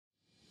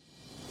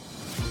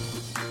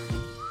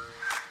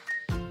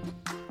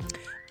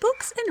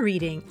Books and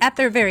reading, at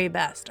their very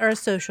best, are a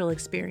social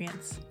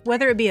experience.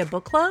 Whether it be a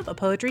book club, a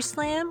poetry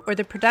slam, or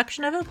the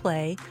production of a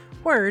play,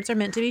 words are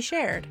meant to be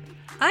shared.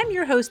 I'm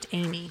your host,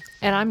 Amy.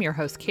 And I'm your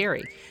host,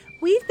 Carrie.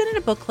 We've been in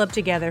a book club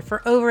together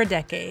for over a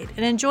decade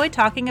and enjoy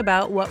talking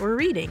about what we're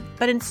reading,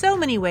 but in so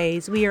many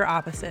ways, we are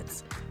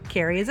opposites.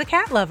 Carrie is a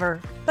cat lover,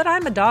 but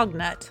I'm a dog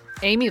nut.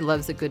 Amy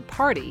loves a good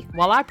party,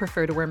 while I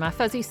prefer to wear my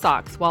fuzzy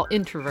socks while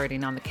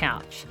introverting on the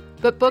couch.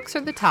 But books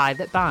are the tie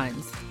that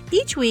binds.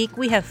 Each week,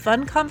 we have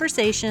fun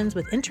conversations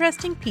with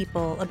interesting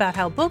people about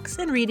how books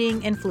and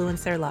reading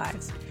influence their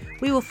lives.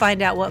 We will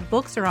find out what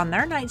books are on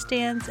their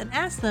nightstands and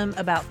ask them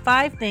about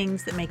 5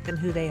 things that make them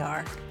who they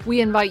are.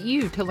 We invite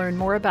you to learn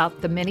more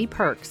about the many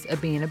perks of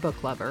being a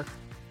book lover.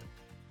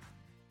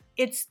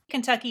 It's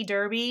Kentucky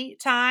Derby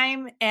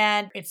time,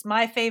 and it's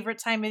my favorite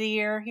time of the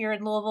year here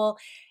in Louisville.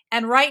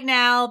 And right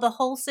now, the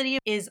whole city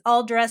is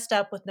all dressed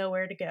up with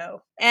nowhere to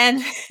go.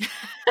 And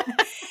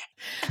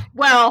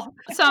well,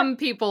 some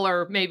people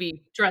are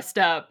maybe dressed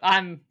up. I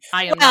am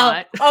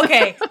not.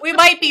 Okay, we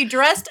might be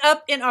dressed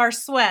up in our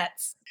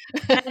sweats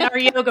and our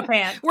yoga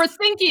pants. We're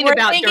thinking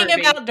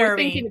about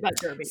Derby.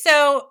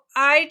 So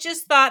I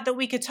just thought that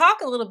we could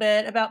talk a little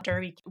bit about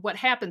Derby. What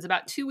happens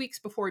about 2 weeks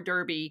before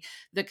Derby,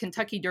 the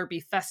Kentucky Derby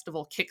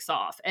Festival kicks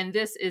off. And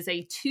this is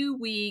a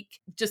 2-week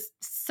just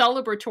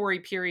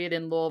celebratory period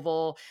in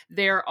Louisville.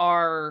 There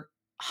are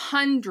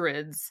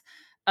hundreds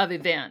of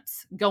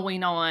events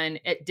going on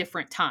at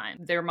different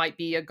times. There might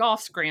be a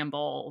golf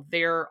scramble.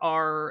 There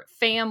are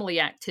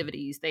family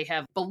activities. They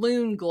have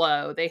balloon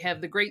glow. They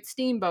have the Great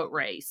Steamboat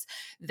Race.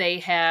 They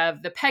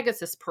have the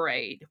Pegasus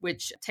Parade,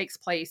 which takes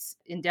place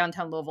in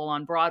downtown Louisville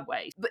on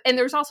Broadway. And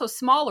there's also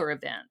smaller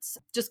events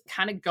just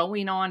kind of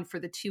going on for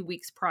the 2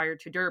 weeks prior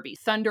to Derby.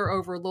 Thunder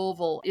Over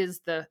Louisville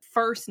is the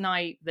first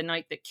night, the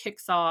night that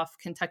kicks off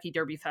Kentucky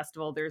Derby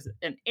Festival. There's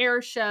an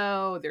air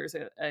show. There's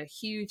a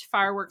huge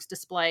fireworks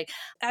display.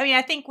 I mean,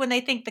 I think when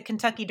they think the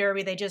Kentucky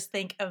Derby, they just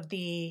think of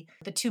the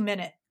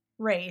 2-minute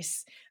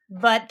race.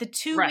 But the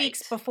 2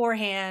 weeks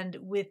beforehand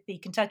with the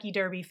Kentucky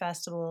Derby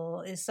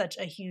Festival is such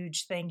a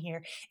huge thing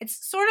here.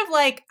 It's sort of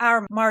like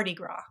our Mardi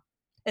Gras,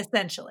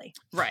 essentially.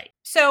 Right.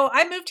 So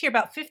I moved here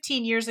about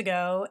 15 years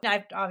ago.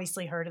 I've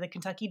obviously heard of the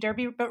Kentucky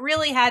Derby, but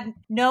really had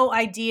no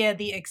idea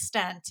the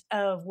extent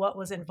of what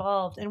was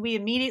involved. And we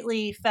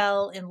immediately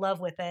fell in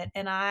love with it.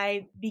 And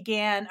I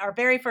began our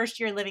very first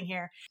year living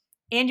here.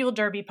 Annual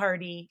Derby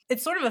party.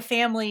 It's sort of a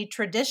family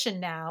tradition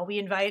now. We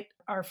invite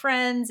our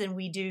friends and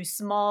we do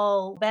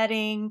small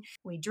betting,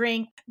 we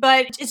drink,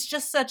 but it's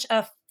just such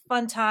a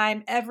fun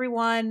time.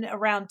 Everyone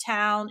around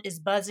town is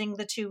buzzing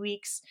the 2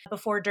 weeks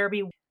before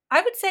Derby.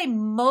 I would say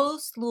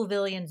most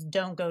Louisvillians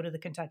don't go to the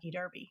Kentucky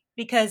Derby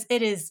because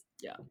it is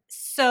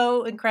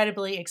so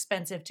incredibly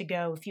expensive to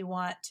go if you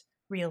want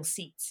real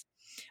seats.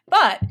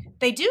 But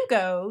they do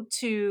go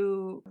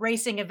to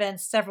racing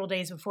events several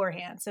days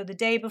beforehand. So the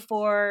day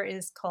before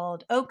is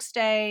called Oaks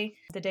Day.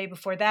 The day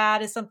before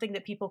that is something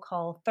that people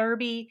call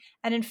Thurby.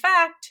 And in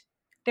fact,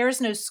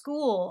 there's no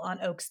school on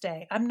Oaks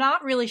Day. I'm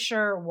not really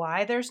sure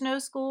why there's no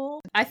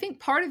school. I think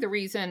part of the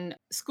reason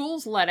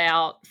schools let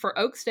out for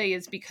Oaks Day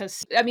is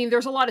because,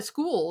 there's a lot of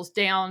schools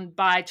down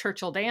by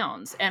Churchill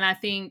Downs. And I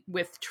think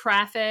with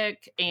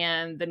traffic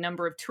and the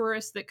number of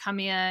tourists that come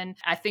in,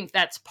 I think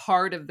that's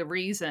part of the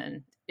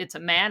reason. It's a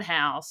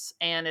madhouse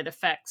and it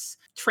affects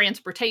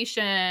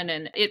transportation.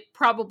 And it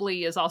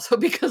probably is also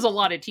because a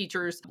lot of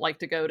teachers like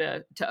to go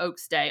to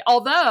Oaks Day.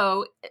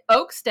 Although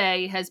Oaks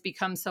Day has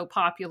become so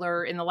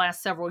popular in the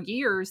last several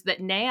years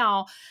that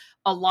now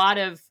a lot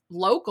of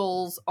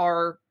locals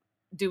are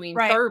doing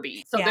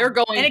Thurby. So they're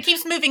going. And it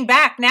keeps moving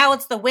back. Now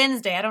it's the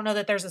Wednesday. I don't know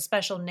that there's a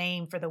special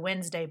name for the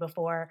Wednesday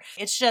before.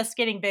 It's just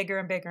getting bigger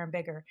and bigger and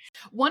bigger.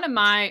 One of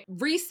my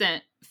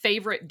recent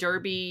favorite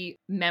Derby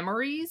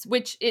memories,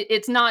 which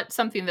it's not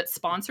something that's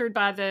sponsored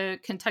by the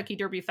Kentucky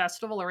Derby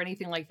Festival or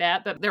anything like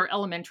that, but their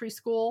elementary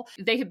school,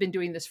 they have been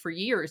doing this for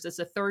years. It's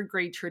a 3rd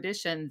grade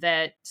tradition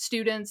that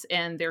students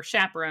and their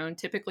chaperone,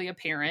 typically a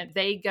parent,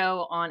 they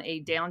go on a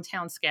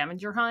downtown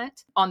scavenger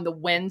hunt on the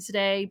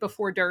Wednesday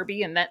before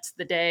Derby. And that's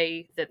the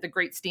day that the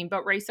Great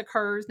Steamboat Race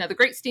occurs. Now, the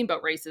Great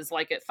Steamboat Race is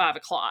like at 5:00.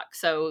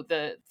 So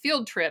the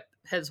field trip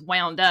has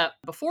wound up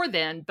before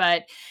then,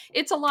 but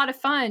it's a lot of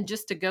fun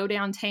just to go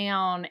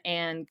downtown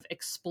and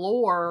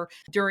explore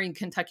during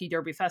Kentucky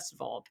Derby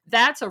Festival.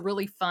 That's a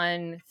really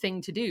fun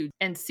thing to do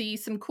and see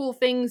some cool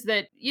things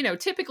that,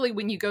 typically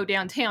when you go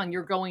downtown,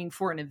 you're going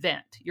for an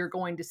event. You're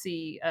going to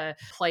see a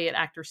play at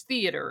Actors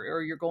Theater,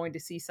 or you're going to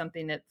see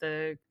something at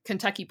the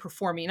Kentucky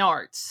Performing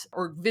Arts,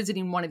 or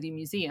visiting one of the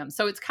museums.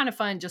 So it's kind of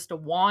fun just to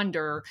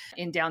wander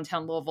in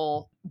downtown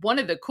Louisville. One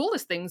of the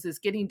coolest things is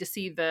getting to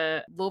see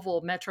the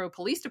Louisville Metro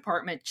Police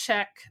Department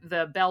check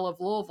the Belle of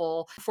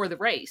Louisville for the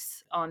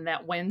race on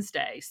that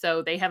Wednesday.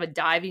 So they have a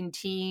diving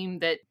team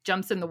that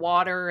jumps in the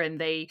water and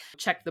they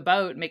check the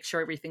boat and make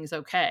sure everything's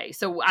okay.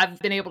 So I've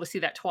been able to see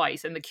that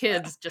twice, and the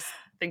kids just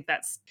think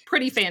that's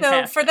pretty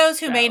fantastic. So for those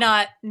who may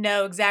not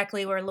know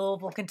exactly where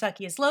Louisville,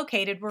 Kentucky is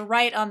located, we're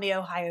right on the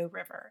Ohio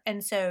River.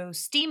 And so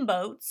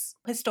steamboats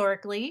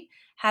historically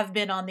have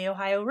been on the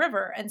Ohio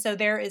River. And so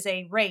there is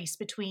a race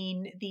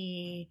between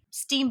the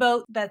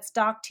steamboat that's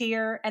docked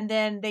here, and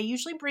then they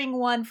usually bring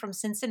one from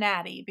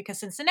Cincinnati, because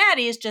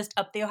Cincinnati is just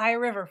up the Ohio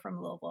River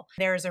from Louisville.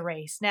 There's a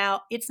race.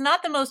 Now, it's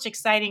not the most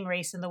exciting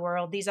race in the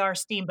world. These are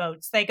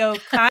steamboats. They go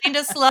kind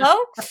of slow.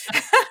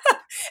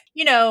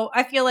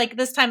 I feel like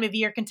this time of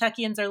year,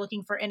 Kentuckians are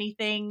looking for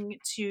anything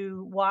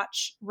to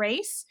watch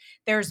race.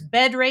 There's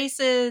bed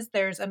races.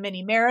 There's a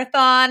mini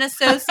marathon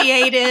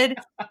associated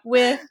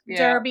with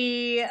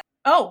Derby.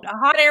 Oh, a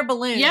hot air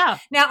balloon. Yeah.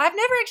 Now, I've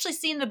never actually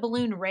seen the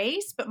balloon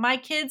race, but my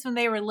kids, when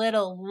they were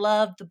little,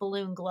 loved the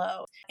balloon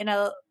glow. In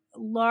a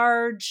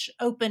large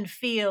open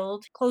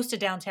field close to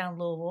downtown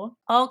Louisville,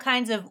 all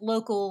kinds of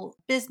local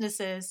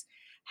businesses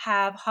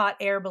have hot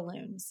air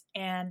balloons.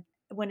 And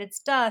when it's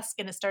dusk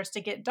and it starts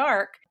to get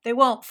dark, they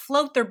won't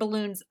float their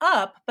balloons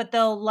up, but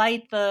they'll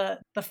light the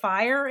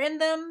fire in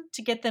them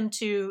to get them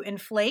to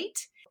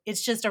inflate.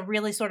 It's just a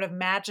really sort of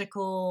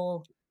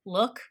magical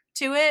look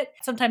to it.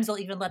 Sometimes they'll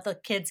even let the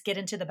kids get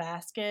into the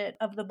basket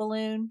of the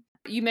balloon.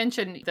 You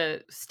mentioned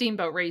the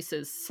steamboat race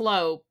is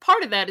slow.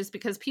 Part of that is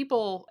because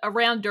people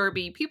around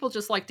Derby, people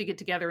just like to get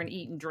together and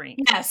eat and drink.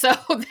 Yes. So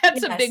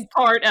that's a big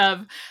part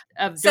of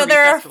Derby So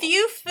there Festival. are a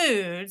few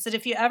foods that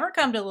if you ever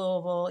come to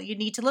Louisville, you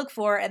need to look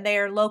for, and they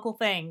are local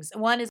things.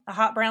 One is a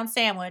hot brown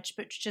sandwich,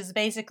 which is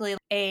basically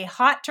a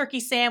hot turkey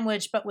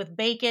sandwich, but with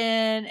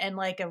bacon and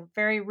like a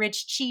very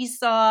rich cheese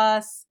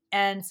sauce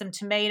and some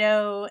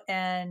tomato.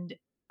 And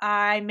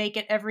I make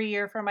it every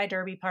year for my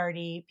Derby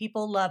party.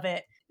 People love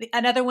it.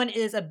 Another one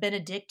is a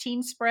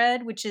Benedictine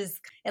spread,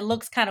 it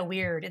looks kind of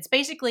weird. It's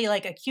basically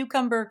like a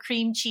cucumber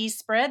cream cheese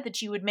spread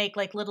that you would make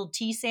like little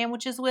tea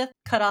sandwiches with,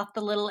 cut off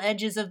the little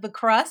edges of the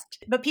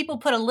crust. But people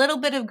put a little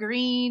bit of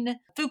green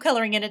food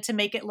coloring in it to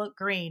make it look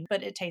green,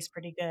 but it tastes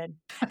pretty good.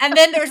 And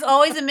then there's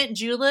always a mint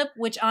julep,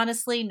 which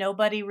honestly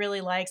nobody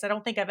really likes. I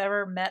don't think I've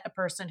ever met a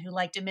person who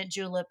liked a mint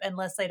julep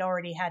unless they'd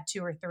already had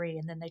 2 or 3,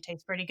 and then they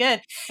taste pretty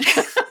good.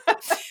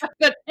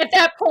 But at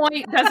that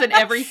point, doesn't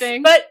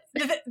everything? But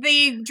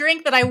the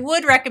drink that I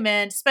would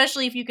recommend,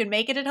 especially if you can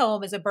make it at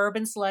home, is a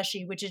bourbon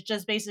slushy, which is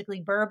just basically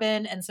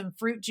bourbon and some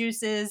fruit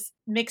juices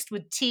mixed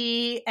with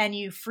tea, and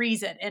you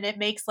freeze it, and it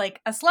makes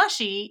like a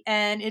slushy,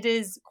 and it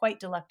is quite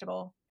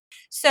delectable.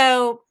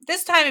 So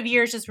this time of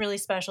year is just really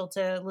special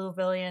to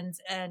Louisvillians,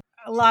 and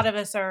a lot of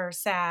us are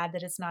sad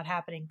that it's not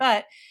happening,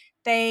 but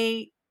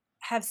they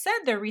have said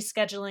they're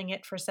rescheduling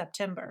it for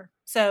September.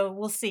 So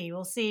we'll see.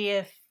 We'll see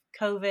if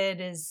COVID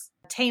is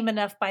tame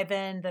enough by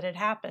then that it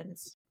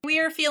happens. We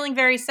are feeling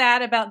very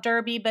sad about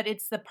Derby, but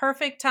it's the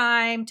perfect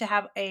time to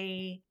have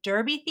a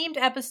Derby-themed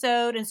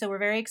episode, and so we're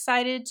very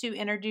excited to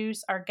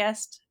introduce our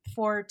guest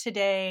for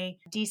today,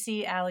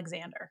 DC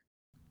Alexander.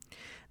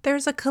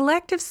 There's a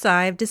collective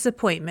sigh of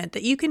disappointment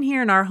that you can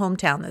hear in our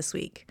hometown this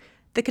week.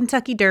 The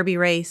Kentucky Derby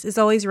race is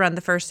always run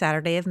the first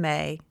Saturday of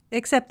May,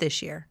 except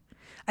this year.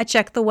 I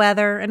checked the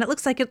weather, and it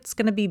looks like it's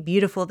going to be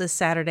beautiful this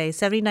Saturday,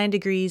 79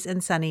 degrees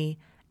and sunny,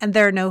 and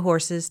there are no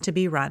horses to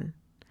be run.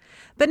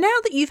 But now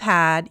that you've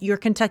had your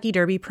Kentucky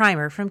Derby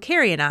primer from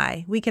Carrie and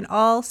I, we can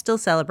all still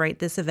celebrate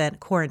this event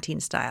quarantine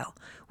style,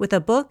 with a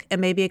book and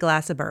maybe a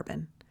glass of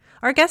bourbon.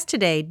 Our guest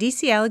today,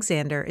 DC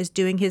Alexander, is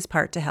doing his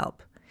part to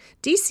help.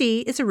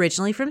 DC is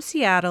originally from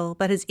Seattle,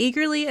 but has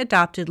eagerly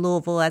adopted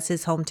Louisville as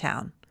his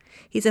hometown.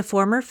 He's a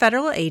former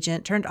federal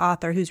agent turned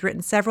author who's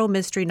written several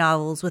mystery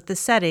novels, with the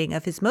setting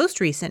of his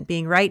most recent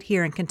being right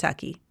here in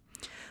Kentucky.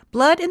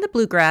 Blood in the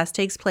Bluegrass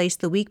takes place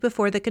the week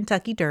before the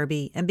Kentucky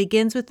Derby and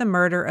begins with the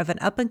murder of an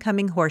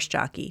up-and-coming horse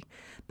jockey.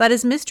 But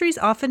as mysteries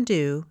often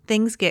do,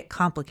 things get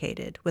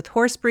complicated, with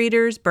horse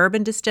breeders,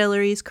 bourbon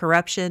distilleries,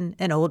 corruption,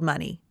 and old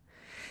money.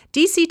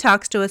 DC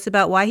talks to us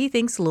about why he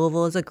thinks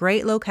Louisville is a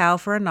great locale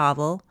for a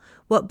novel,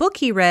 what book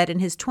he read in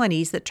his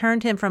 20s that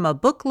turned him from a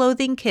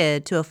book-loathing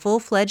kid to a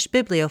full-fledged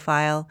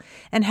bibliophile,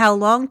 and how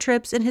long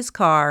trips in his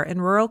car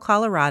in rural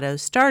Colorado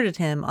started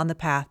him on the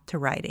path to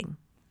writing.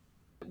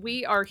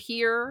 We are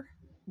here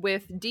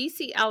with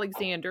DC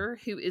Alexander,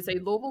 who is a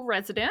Louisville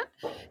resident,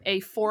 a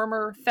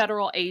former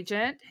federal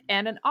agent,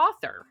 and an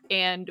author.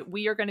 And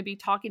we are going to be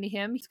talking to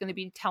him. He's going to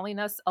be telling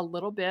us a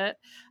little bit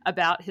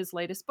about his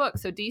latest book.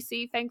 So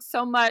DC, thanks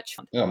so much.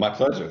 Oh, my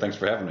pleasure. Thanks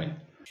for having me.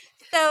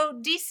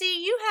 So DC,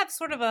 you have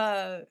sort of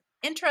a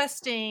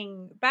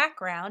interesting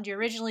background. You're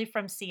originally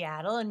from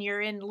Seattle and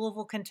you're in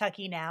Louisville,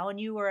 Kentucky now, and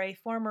you were a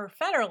former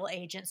federal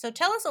agent. So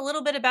tell us a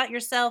little bit about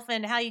yourself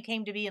and how you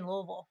came to be in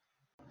Louisville.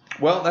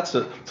 Well, it's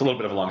a little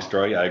bit of a long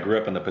story. I grew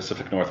up in the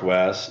Pacific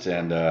Northwest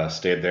and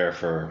stayed there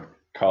for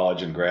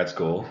college and grad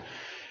school.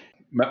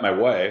 Met my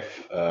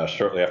wife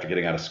shortly after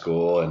getting out of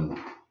school, and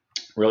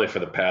really for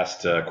the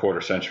past quarter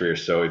century or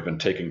so, we've been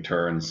taking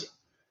turns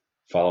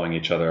following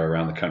each other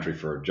around the country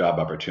for job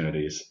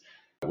opportunities,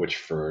 which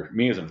for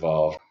me has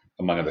involved,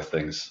 among other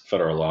things,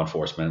 federal law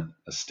enforcement,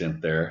 a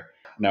stint there.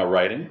 Now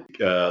writing.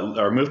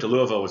 Our move to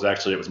Louisville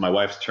it was my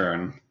wife's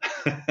turn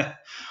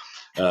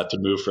to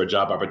move for a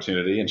job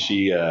opportunity, and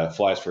she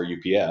flies for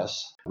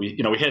UPS. We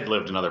had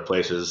lived in other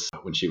places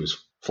when she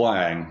was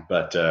flying,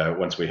 but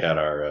once we had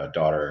our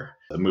daughter,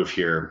 the move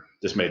here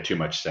just made too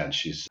much sense.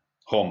 She's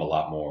home a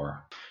lot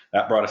more.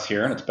 That brought us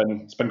here, and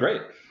it's been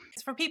great.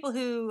 For people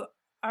who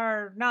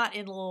are not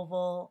in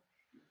Louisville,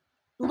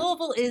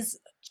 Louisville is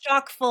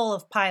chock full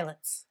of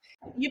pilots.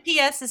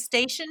 UPS is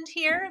stationed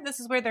here. This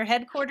is where their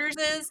headquarters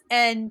is,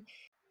 and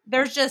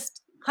there's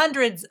just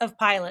hundreds of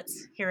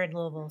pilots here in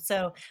Louisville.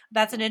 So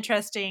that's an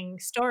interesting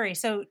story.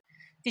 So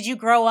did you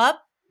grow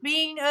up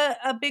being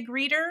a big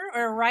reader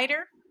or a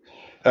writer?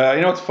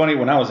 It's funny.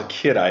 When I was a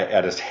kid,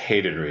 I just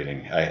hated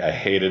reading. I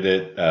hated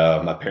it.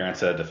 My parents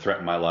had to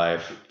threaten my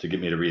life to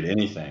get me to read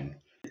anything.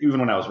 Even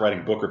when I was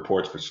writing book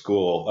reports for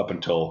school up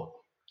until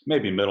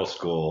maybe middle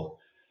school,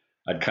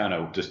 I'd kind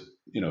of just,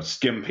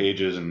 skim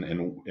pages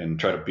and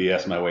try to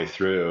BS my way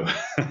through.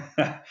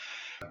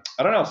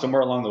 I don't know.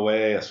 Somewhere along the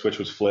way, a switch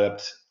was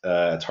flipped.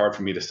 It's hard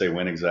for me to say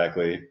when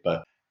exactly,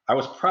 but I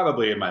was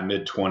probably in my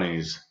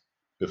mid-20s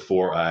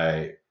before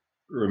I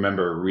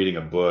remember reading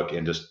a book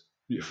and just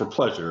for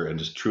pleasure and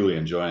just truly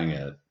enjoying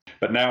it.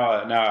 But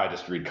now I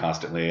just read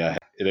constantly. At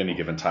any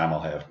given time,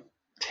 I'll have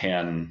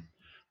 10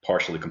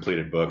 partially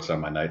completed books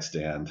on my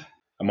nightstand.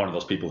 I'm one of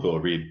those people who will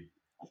read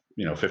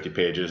 50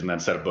 pages and then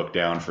set a book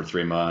down for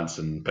 3 months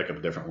and pick up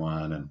a different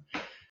one. And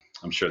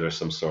I'm sure there's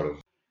some sort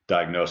of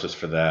diagnosis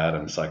for that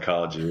in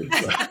psychology.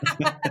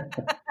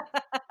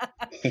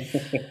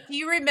 Do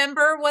you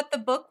remember what the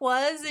book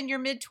was in your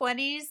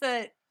mid-20s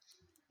that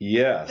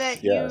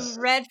Yes.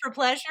 you read for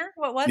pleasure?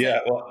 What was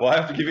it? Well,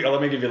 let me give you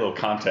a little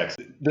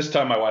context. This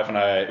time, my wife and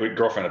I,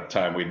 girlfriend at the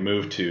time, we'd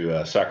moved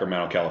to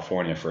Sacramento,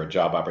 California for a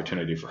job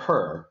opportunity for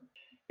her.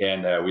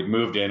 And we'd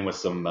moved in with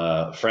some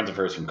friends of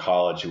hers from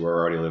college who were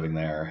already living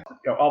there.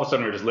 All of a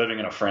sudden, we were just living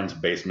in a friend's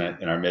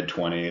basement in our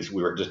mid-20s.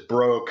 We were just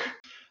broke.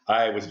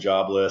 I was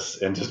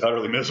jobless and just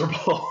utterly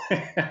miserable.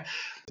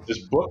 This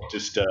book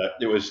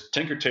it was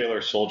Tinker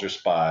Tailor Soldier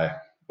Spy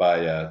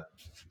by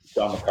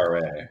John le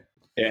Carré.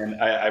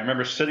 And I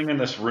remember sitting in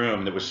this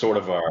room that was sort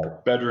of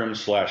our bedroom /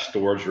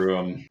 storage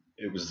room.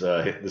 It was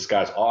this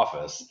guy's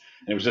office,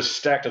 and it was just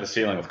stacked to the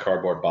ceiling with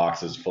cardboard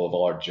boxes full of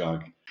all our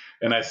junk.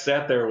 And I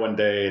sat there one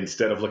day,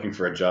 instead of looking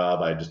for a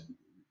job, I just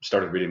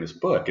started reading this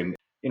book. And,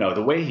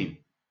 the way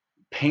he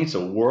paints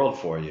a world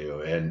for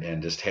you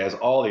and just has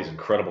all these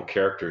incredible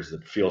characters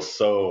that feel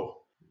so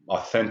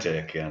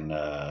authentic and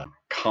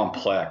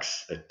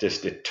complex.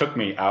 It took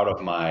me out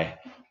of my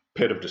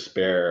pit of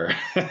despair.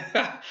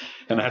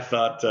 And I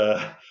thought,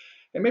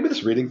 hey, maybe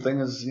this reading thing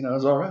is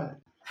all right.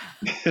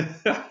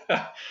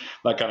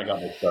 That kind of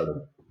got me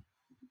started.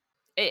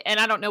 And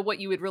I don't know what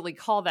you would really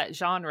call that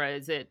genre.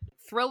 Is it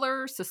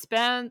thriller,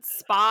 suspense,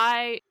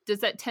 spy? Does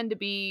that tend to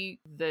be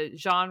the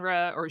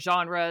genre or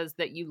genres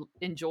that you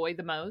enjoy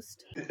the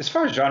most? As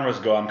far as genres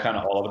go, I'm kind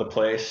of all over the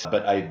place,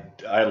 but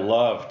I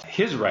loved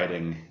his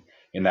writing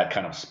in that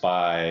kind of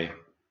spy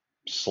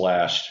 /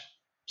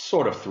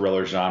 sort of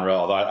thriller genre,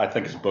 although I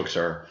think his books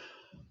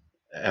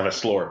have a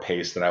slower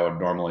pace than I would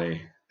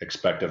normally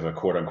expect of a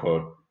quote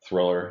unquote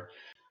thriller.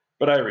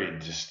 But I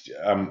read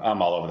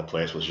I'm all over the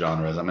place with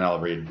genres. I mean, I'll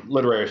read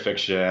literary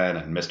fiction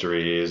and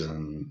mysteries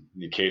and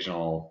the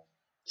occasional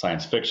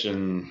science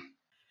fiction.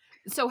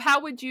 So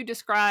how would you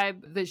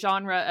describe the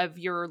genre of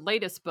your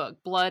latest book,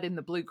 Blood in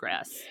the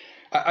Bluegrass?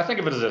 I think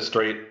of it as a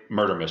straight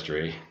murder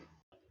mystery. A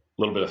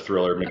little bit of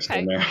thriller mixed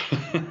in there.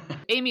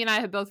 Amy and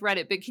I have both read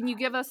it, but can you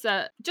give us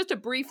just a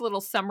brief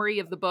little summary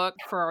of the book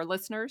for our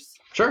listeners?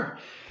 Sure.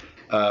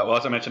 Well,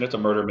 as I mentioned, it's a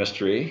murder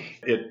mystery.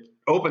 It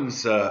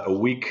opens about a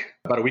week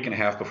and a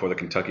half before the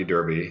Kentucky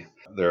Derby.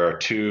 There are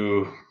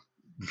two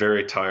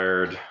very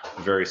tired,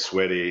 very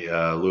sweaty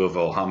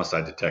Louisville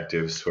homicide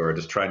detectives who are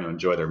just trying to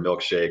enjoy their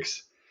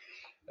milkshakes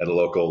at a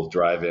local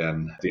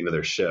drive-in at the end of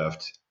their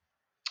shift.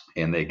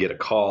 And they get a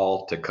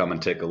call to come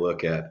and take a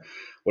look at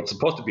what's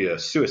supposed to be a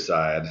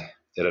suicide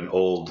at an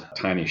old,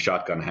 tiny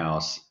shotgun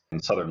house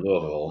in southern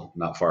Louisville,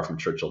 not far from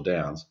Churchill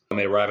Downs. When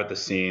they arrive at the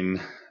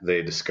scene,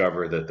 they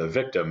discover that the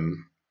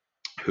victim,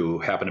 who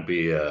happened to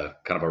be a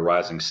kind of a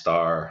rising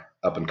star,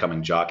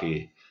 up-and-coming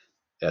jockey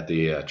at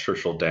the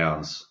Churchill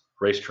Downs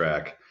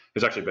racetrack,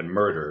 has actually been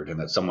murdered, and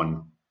that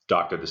someone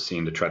doctored the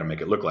scene to try to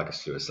make it look like a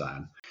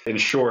suicide. In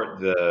short,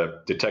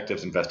 the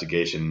detective's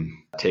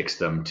investigation takes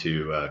them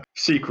to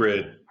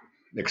secret,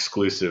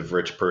 exclusive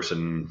rich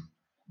person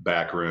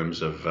back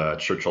rooms of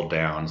Churchill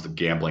Downs, the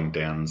gambling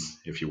dens,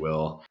 if you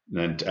will,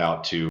 and then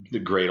out to the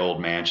great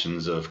old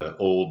mansions of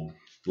old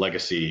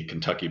legacy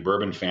Kentucky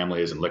bourbon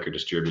families and liquor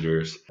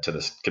distributors, to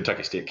the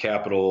Kentucky State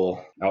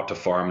Capitol, out to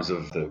farms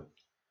of the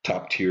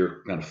top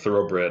tier kind of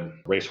thoroughbred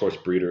racehorse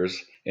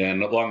breeders.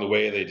 And along the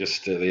way,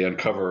 they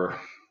uncover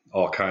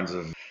all kinds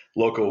of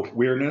local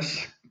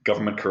weirdness,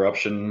 government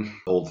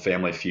corruption, old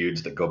family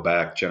feuds that go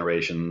back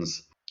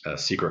generations,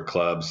 secret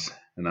clubs,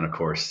 and then, of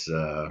course,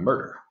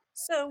 murder.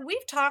 So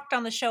we've talked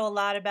on the show a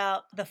lot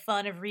about the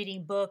fun of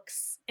reading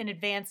books in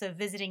advance of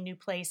visiting new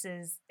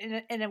places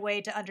in a way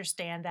to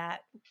understand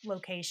that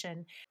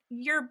location.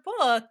 Your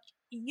book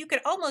you could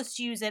almost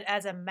use it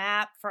as a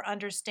map for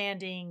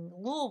understanding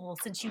Louisville,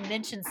 since you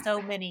mentioned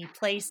so many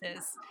places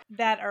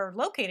that are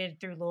located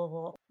through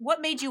Louisville.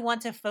 What made you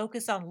want to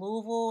focus on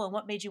Louisville, and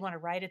what made you want to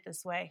write it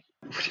this way?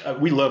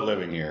 We love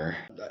living here.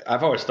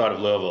 I've always thought of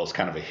Louisville as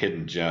kind of a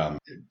hidden gem.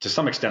 To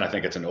some extent, I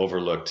think it's an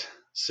overlooked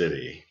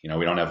city.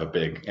 We don't have a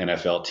big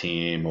NFL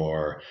team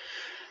or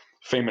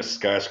famous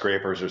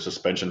skyscrapers or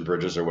suspension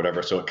bridges or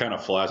whatever, so it kind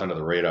of flies under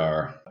the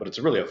radar. But it's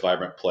really a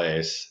vibrant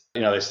place.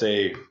 They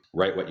say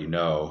write what you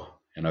know,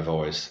 and I've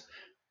always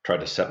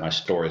tried to set my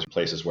stories in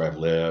places where I've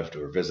lived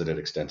or visited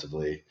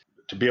extensively.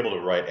 To be able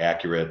to write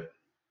accurate,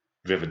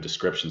 vivid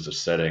descriptions of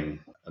setting,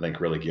 I think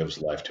really gives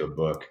life to a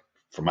book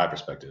from my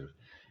perspective.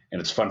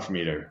 And it's fun for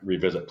me to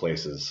revisit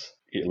places,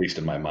 at least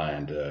in my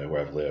mind,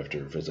 where I've lived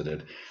or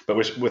visited. But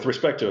with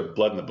respect to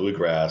Blood in the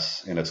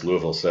Bluegrass and its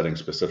Louisville setting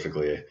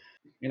specifically,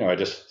 I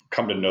just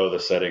come to know the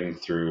setting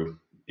through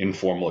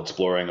informal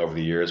exploring over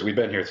the years. We've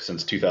been here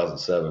since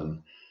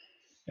 2007.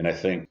 And I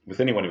think with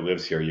anyone who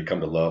lives here, you come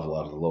to love a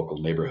lot of the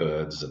local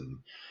neighborhoods and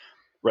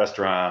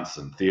restaurants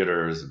and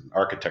theaters and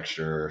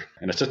architecture.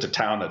 And it's just a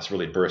town that's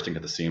really bursting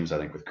at the seams, I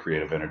think, with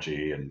creative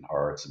energy and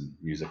arts and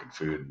music and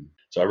food.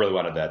 So I really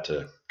wanted that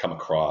to come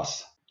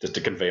across just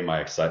to convey my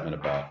excitement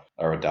about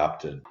our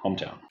adopted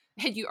hometown.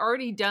 Had you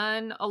already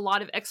done a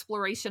lot of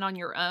exploration on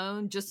your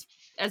own just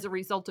as a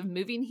result of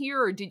moving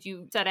here, or did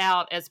you set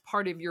out as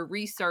part of your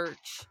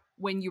research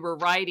when you were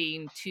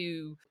writing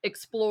to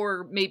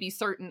explore maybe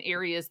certain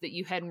areas that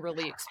you hadn't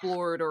really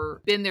explored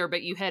or been there,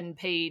 but you hadn't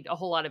paid a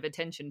whole lot of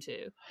attention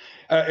to?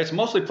 It's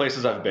mostly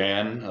places I've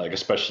been, like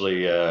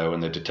especially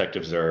when the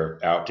detectives are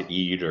out to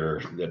eat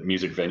or at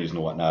music venues and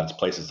whatnot. It's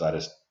places I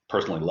just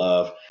personally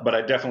love. But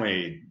I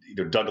definitely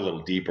dug a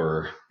little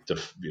deeper to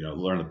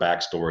learn the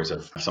backstories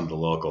of some of the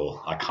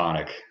local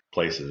iconic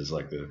places,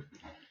 like the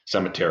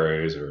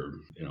cemeteries or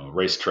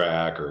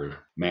racetrack or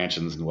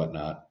mansions and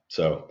whatnot.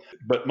 So,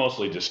 but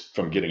mostly just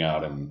from getting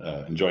out and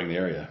enjoying the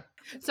area.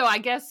 So I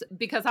guess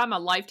because I'm a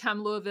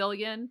lifetime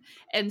Louisvillian,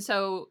 and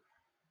so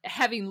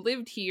having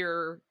lived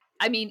here,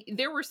 I mean,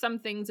 there were some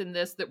things in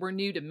this that were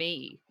new to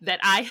me that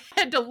I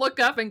had to look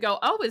up and go,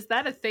 oh, is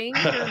that a thing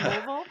here in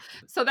Louisville?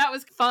 So that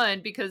was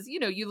fun because,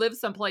 you live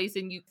someplace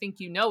and you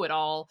think you know it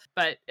all,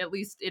 but at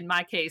least in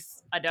my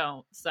case, I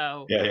don't.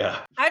 So Yeah.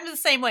 I'm the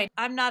same way.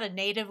 I'm not a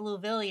native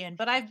Louisvillian,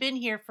 but I've been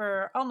here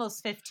for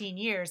almost 15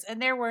 years.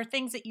 And there were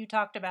things that you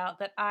talked about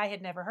that I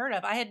had never heard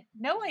of. I had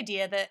no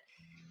idea that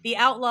the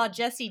outlaw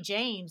Jesse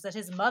James, that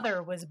his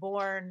mother was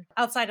born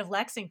outside of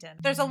Lexington.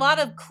 There's a lot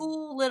of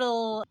cool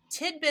little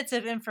tidbits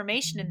of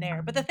information in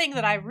there. But the thing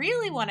that I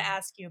really want to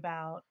ask you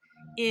about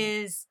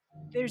is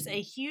there's a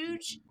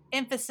huge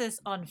emphasis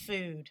on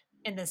food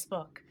in this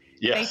book.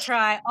 Yes. They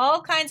try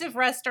all kinds of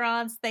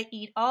restaurants. They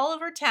eat all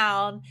over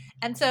town.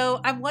 And so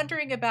I'm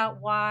wondering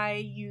about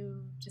why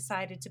you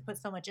decided to put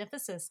so much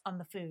emphasis on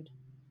the food.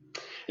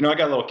 I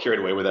got a little carried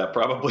away with that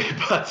probably,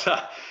 but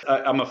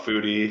I'm a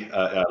foodie.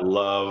 I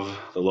love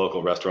the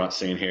local restaurant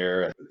scene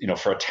here.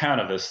 For a town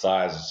of this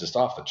size, it's just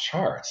off the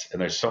charts.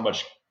 And there's so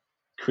much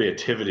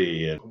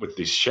creativity with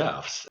these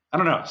chefs. I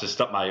don't know. It's just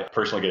something I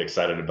personally get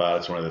excited about.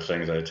 It's one of the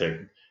things I take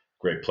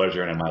great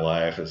pleasure in my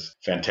life is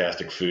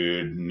fantastic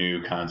food,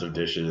 new kinds of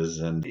dishes.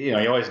 And, you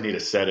always need a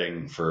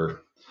setting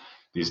for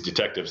these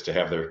detectives to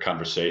have their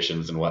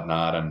conversations and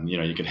whatnot. And,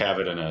 you can have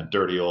it in a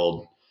dirty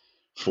old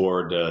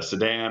Ford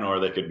sedan, or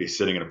they could be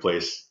sitting in a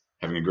place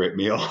having a great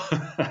meal.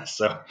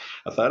 So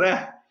I thought,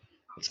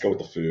 let's go with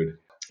the food.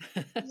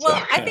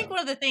 Well, I think one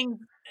of the things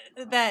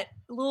that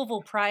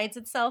Louisville prides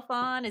itself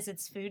on is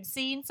its food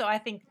scene. So I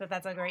think that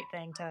that's a great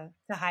thing to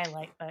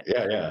highlight. But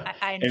yeah.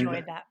 I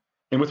enjoyed that.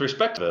 And with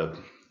respect to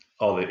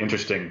all the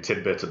interesting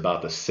tidbits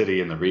about the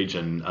city and the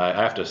region,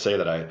 I have to say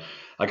that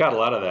I got a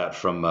lot of that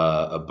from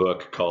a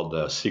book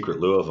called Secret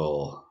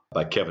Louisville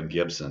by Kevin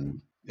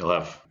Gibson. You'll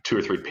have 2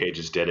 or 3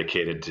 pages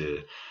dedicated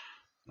to,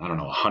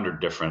 100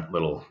 different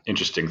little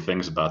interesting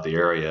things about the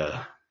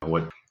area,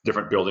 what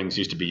different buildings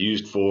used to be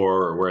used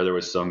for, or where there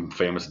was some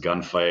famous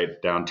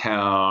gunfight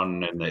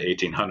downtown in the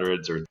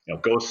 1800s, or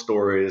ghost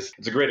stories.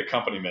 It's a great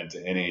accompaniment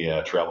to any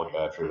travel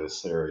guide for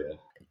this area.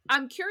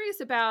 I'm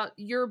curious about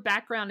your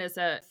background as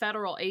a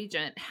federal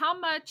agent. How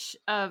much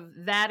of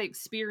that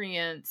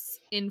experience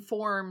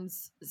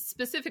informs,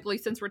 specifically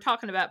since we're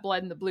talking about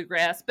Blood in the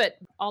Bluegrass, but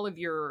all of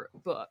your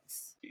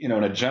books? In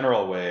a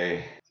general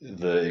way,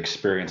 the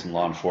experience in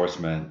law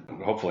enforcement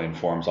hopefully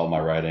informs all my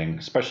writing,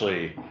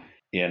 especially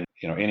in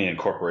any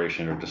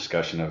incorporation or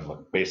discussion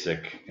of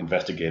basic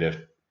investigative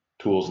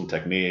tools and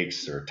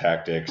techniques or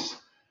tactics,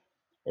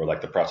 or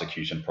like the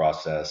prosecution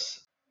process.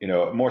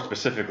 More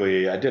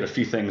specifically, I did a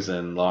few things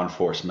in law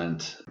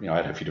enforcement. I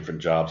had a few different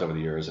jobs over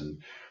the years, and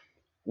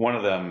one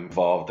of them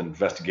involved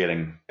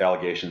investigating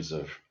allegations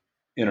of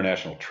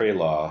international trade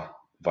law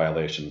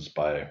violations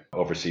by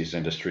overseas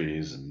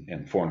industries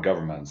and foreign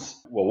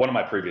governments. Well, one of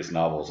my previous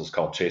novels is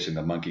called Chasing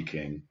the Monkey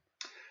King,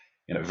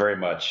 and it very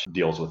much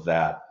deals with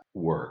that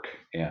work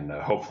and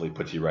hopefully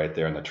puts you right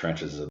there in the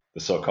trenches of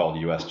the so-called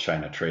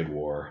U.S.-China trade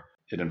war.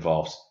 It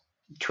involves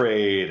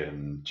trade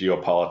and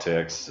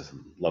geopolitics,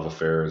 and love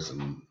affairs,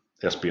 and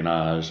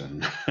espionage,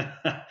 and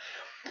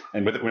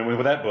and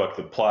with that book,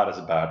 the plot is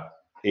about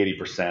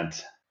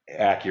 80%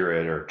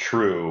 accurate or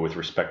true with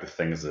respect to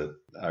things that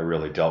I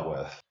really dealt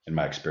with in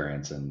my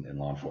experience in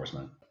law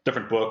enforcement.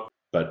 Different book,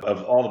 but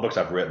of all the books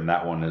I've written,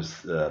 that one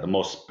is the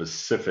most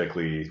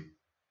specifically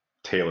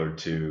tailored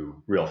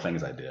to real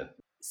things I did.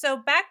 So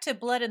back to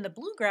Blood in the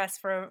Bluegrass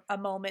for a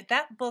moment.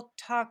 That book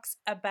talks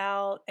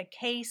about a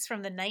case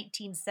from the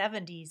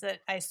 1970s that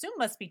I assume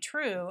must be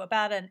true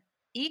about an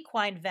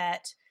equine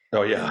vet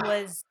Oh, who yeah.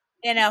 was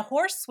in a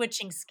horse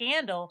switching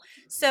scandal.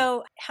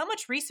 So how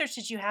much research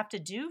did you have to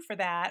do for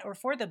that or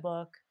for the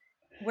book?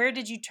 Where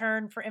did you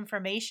turn for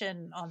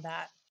information on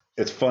that?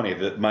 It's funny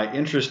that my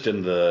interest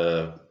in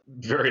the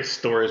various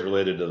stories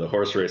related to the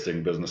horse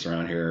racing business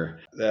around here,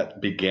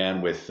 that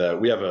began with,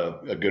 we have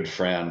a good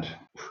friend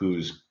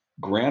whose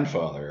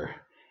grandfather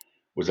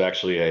was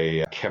actually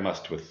a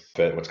chemist with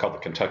what's called the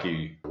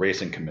Kentucky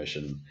Racing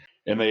Commission.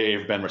 And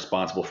they've been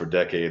responsible for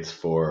decades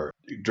for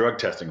drug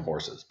testing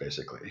horses,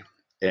 basically.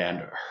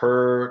 And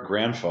her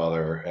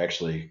grandfather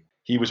actually,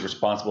 he was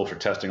responsible for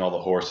testing all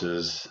the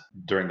horses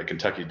during the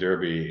Kentucky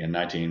Derby in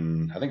I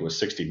think it was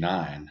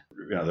 69.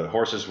 The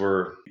horses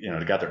were,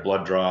 they got their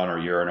blood drawn or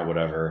urine or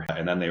whatever.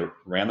 And then they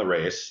ran the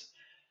race.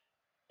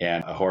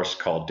 And a horse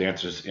called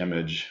Dancer's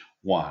Image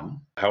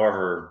won.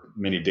 However,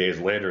 many days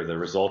later, the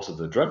results of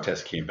the drug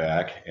test came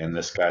back, and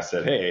this guy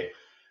said, hey,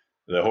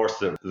 the horse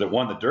that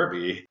won the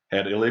Derby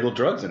had illegal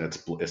drugs in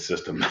its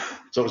system,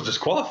 so it was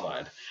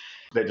disqualified.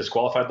 They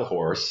disqualified the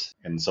horse,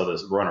 and so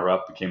this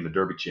runner-up became the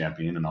Derby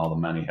champion, and all the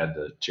money had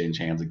to change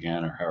hands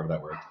again, or however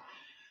that worked.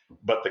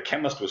 But the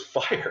chemist was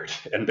fired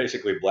and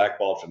basically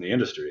blackballed from the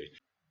industry.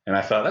 And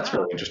I thought, that's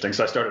really interesting.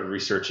 So I started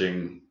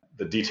researching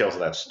the details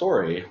of that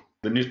story.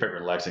 The newspaper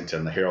in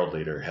Lexington, the Herald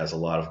Leader, has a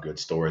lot of good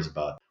stories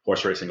about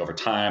horse racing over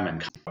time.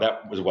 And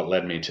that was what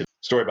led me to the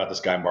story about this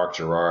guy, Mark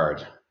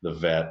Gerard, the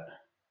vet,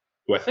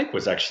 who I think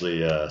was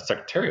actually a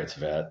Secretariat's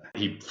vet.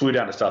 He flew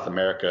down to South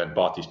America and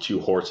bought these two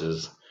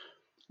horses,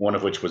 one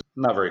of which was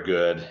not very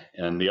good,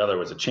 and the other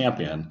was a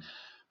champion,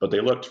 but they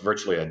looked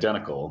virtually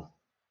identical.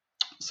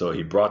 So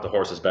he brought the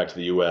horses back to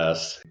the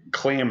U.S.,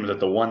 claimed that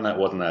the one that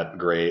wasn't that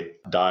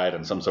great died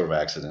in some sort of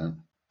accident.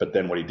 But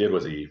then what he did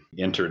was he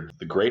entered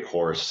the great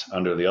horse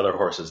under the other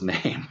horse's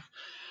name.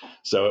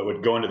 So it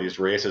would go into these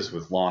races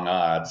with long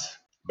odds,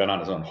 bet on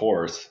his own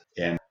horse,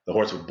 and the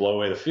horse would blow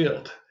away the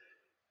field.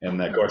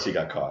 And of course he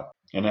got caught.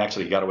 And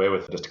actually he got away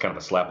with just kind of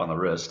a slap on the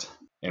wrist,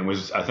 and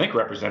was, I think,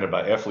 represented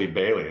by F. Lee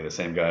Bailey, the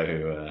same guy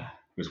who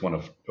was one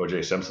of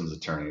O.J. Simpson's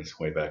attorneys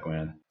way back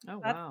when. Oh,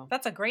 wow.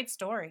 That's a great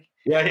story.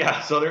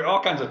 Yeah. So there are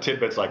all kinds of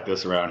tidbits like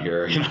this around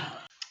here,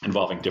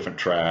 involving different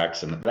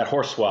tracks. And that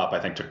horse swap, I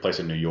think, took place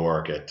in New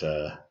York at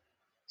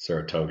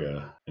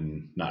Saratoga,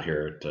 and not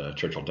here at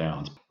Churchill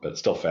Downs. But it's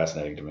still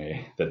fascinating to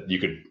me that you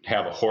could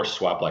have a horse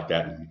swap like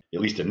that and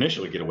at least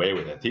initially get away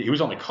with it. He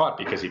was only caught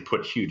because he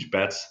put huge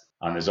bets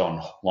on his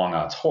own long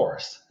odds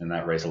horse, and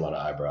that raised a lot of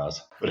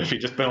eyebrows. But if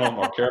he'd just been a little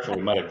more careful,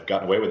 he might have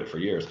gotten away with it for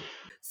years.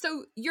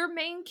 So your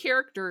main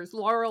characters,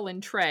 Laurel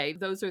and Trey,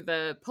 those are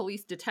the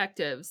police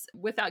detectives,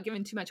 without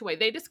giving too much away,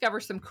 they discover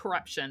some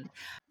corruption.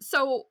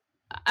 So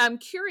I'm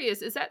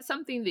curious, is that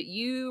something that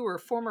you or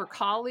former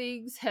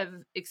colleagues have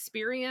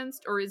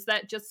experienced, or is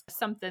that just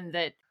something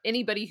that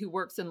anybody who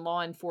works in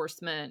law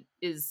enforcement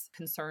is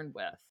concerned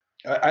with?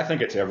 I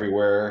think it's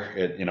everywhere,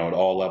 at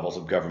all levels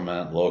of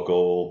government,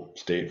 local,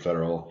 state,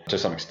 federal, to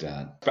some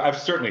extent. I've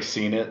certainly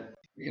seen it.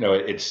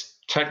 It's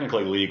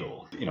technically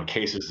legal.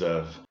 Cases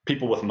of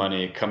people with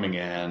money coming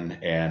in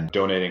and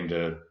donating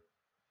to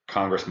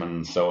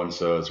Congressman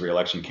so-and-so's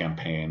reelection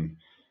campaign.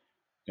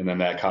 And then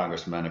that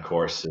congressman, of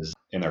course, is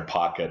in their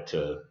pocket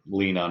to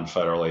lean on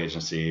federal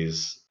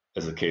agencies,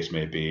 as the case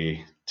may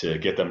be, to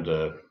get them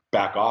to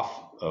back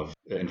off of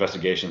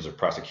investigations or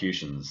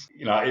prosecutions.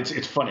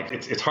 It's funny.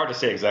 It's hard to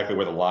say exactly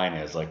where the line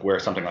is, like where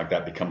something like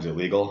that becomes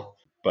illegal.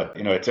 But,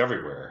 it's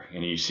everywhere.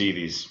 And you see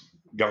these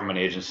government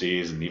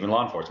agencies and even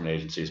law enforcement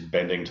agencies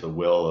bending to the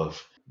will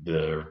of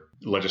the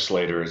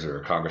legislators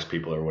or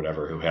congresspeople or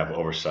whatever who have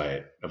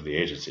oversight of the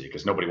agency,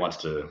 because nobody wants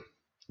to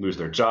lose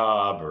their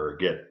job or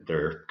get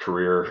their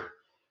career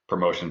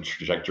promotion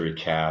trajectory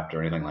capped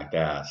or anything like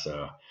that.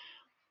 So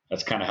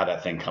that's kind of how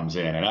that thing comes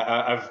in. And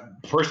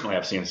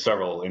I've seen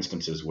several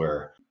instances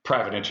where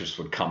private interests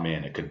would come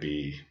in. It could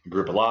be a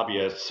group of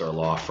lobbyists or a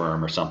law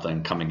firm or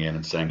something coming in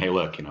and saying, hey,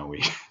 look,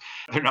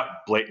 they're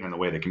not blatant in the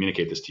way they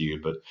communicate this to you,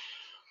 but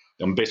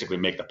basically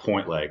make the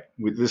point like,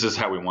 this is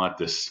how we want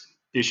this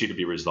issue to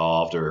be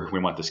resolved, or we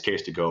want this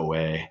case to go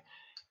away.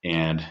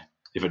 And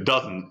if it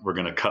doesn't, we're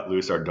going to cut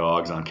loose our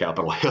dogs on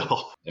Capitol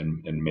Hill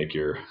and make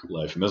your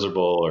life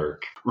miserable or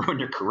ruin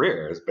your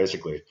career. It's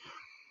basically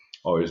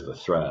always the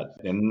threat.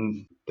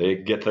 And they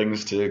get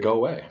things to go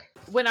away.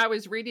 When I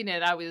was reading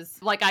it, I was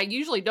like, I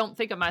usually don't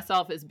think of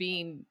myself as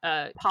being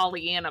a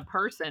Pollyanna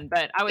person,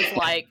 but I was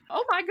like,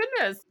 oh my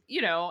goodness,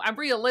 I'm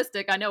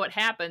realistic. I know it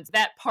happens.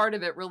 That part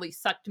of it really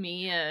sucked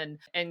me in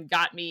and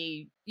got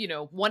me,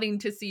 wanting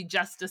to see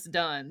justice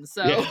done.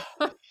 So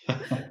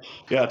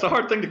yeah, it's a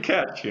hard thing to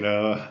catch,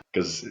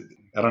 because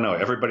I don't know,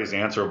 everybody's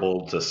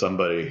answerable to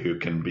somebody who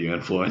can be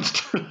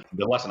influenced.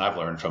 The lesson I've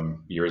learned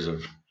from years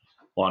of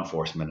law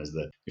enforcement is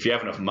that if you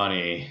have enough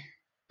money,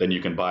 then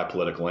you can buy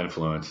political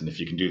influence. And if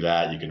you can do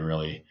that, you can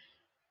really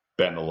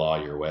bend the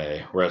law your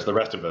way. Whereas the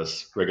rest of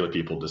us, regular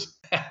people, just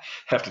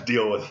have to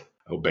deal with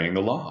obeying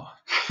the law.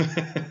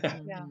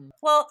 Yeah.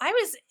 Well, I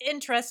was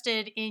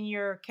interested in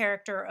your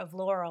character of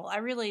Laurel. I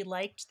really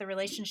liked the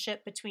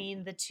relationship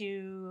between the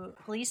two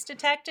police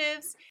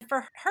detectives.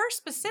 For her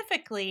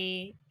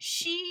specifically,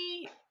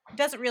 she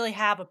doesn't really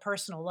have a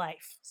personal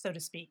life, so to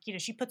speak.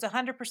 She puts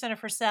 100% of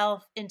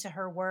herself into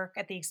her work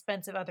at the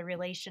expense of other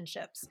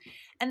relationships.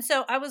 And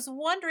so I was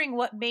wondering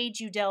what made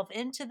you delve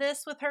into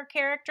this with her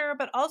character,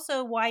 but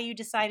also why you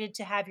decided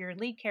to have your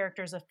lead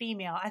character as a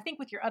female. I think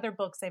with your other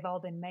books, they've all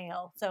been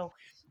male. So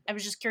I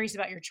was just curious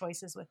about your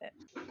choices with it.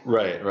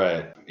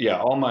 Right. Yeah,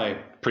 all my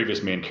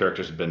previous main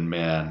characters have been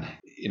men.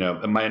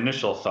 My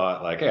initial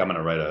thought, like, hey, I'm going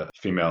to write a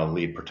female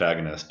lead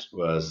protagonist,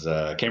 was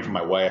came from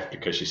my wife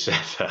because she said,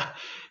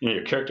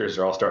 your characters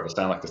are all starting to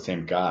sound like the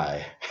same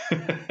guy.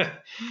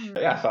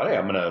 Yeah, I thought, hey,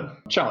 I'm going to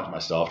challenge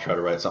myself, try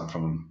to write something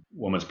from a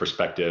woman's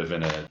perspective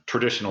in a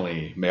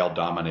traditionally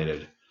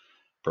male-dominated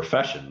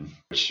profession,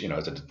 which,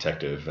 as a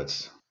detective,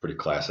 that's pretty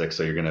classic.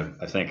 So you're going to,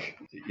 I think,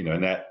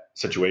 in that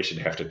situation,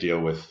 you have to deal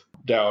with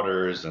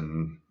doubters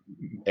and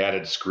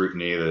added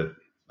scrutiny that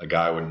a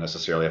guy wouldn't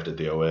necessarily have to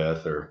deal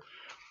with, or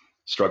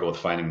struggle with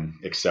finding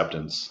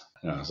acceptance.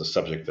 It's a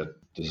subject that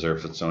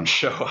deserves its own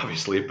show,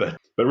 obviously, but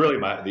really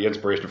the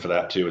inspiration for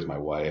that too is my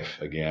wife.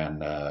 Again,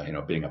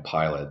 being a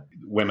pilot,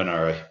 women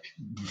are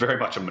very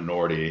much a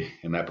minority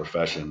in that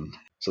profession.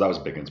 So that was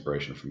a big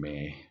inspiration for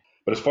me.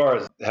 But as far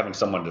as having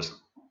someone just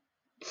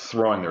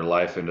throwing their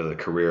life into the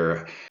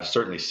career, I've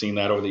certainly seen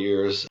that over the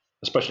years,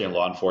 especially in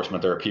law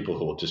enforcement. There are people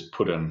who will just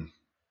put in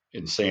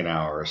insane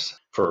hours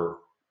for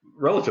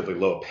relatively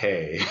low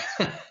pay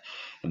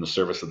in the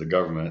service of the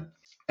government.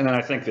 And then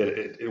I think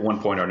that at one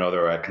point or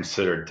another, I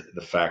considered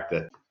the fact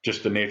that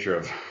just the nature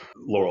of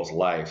Laurel's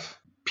life,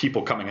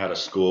 people coming out of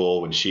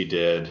school when she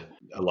did,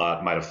 a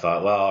lot might have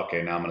thought, well,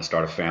 okay, now I'm going to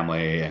start a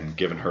family. And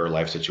given her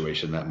life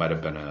situation, that might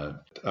have been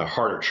a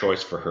harder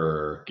choice for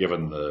her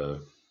given the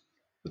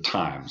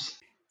times.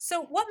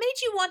 So what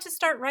made you want to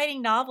start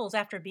writing novels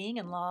after being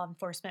in law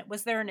enforcement?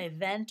 Was there an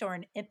event or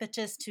an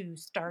impetus to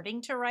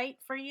starting to write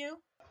for you?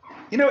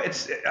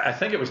 I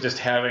think it was just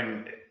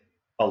having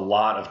a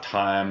lot of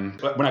time.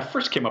 But when I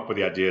first came up with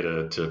the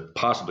idea to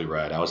possibly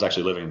write, I was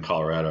actually living in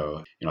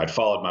Colorado. I'd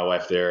followed my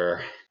wife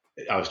there.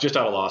 I was just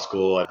out of law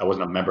school. I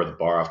wasn't a member of the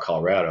bar of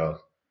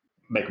Colorado.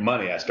 Make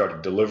money, I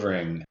started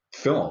delivering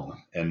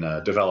film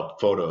and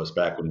developed photos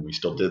back when we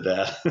still did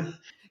that.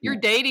 You're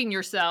dating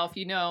yourself,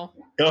 Oh,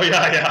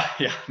 yeah.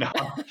 No,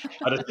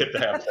 I just hit the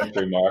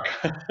half-century mark.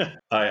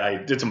 I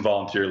did some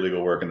volunteer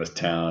legal work in this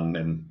town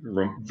in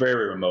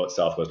very remote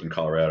southwestern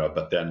Colorado.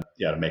 But then,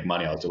 to make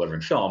money, I was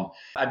delivering film.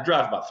 I'd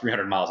drive about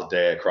 300 miles a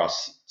day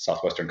across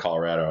southwestern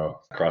Colorado,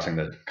 crossing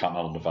the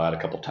Continental Divide a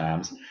couple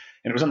times.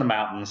 And it was in the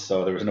mountains,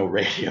 so there was no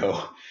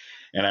radio.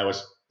 And I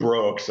was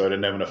broke, so I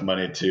didn't have enough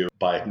money to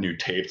buy new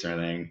tapes or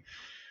anything.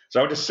 So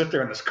I would just sit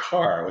there in this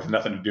car with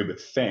nothing to do but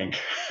think.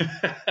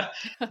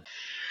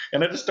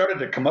 And I just started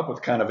to come up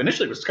with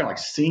initially it was kind of like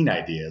scene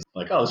ideas.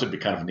 Like, oh, this would be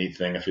kind of a neat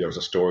thing if there was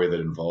a story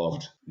that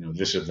involved,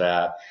 this or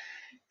that.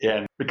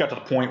 And it got to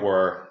the point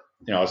where,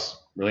 I was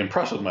really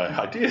impressed with my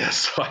ideas.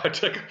 So I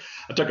took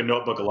a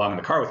notebook along in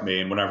the car with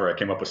me. And whenever I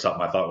came up with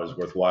something I thought was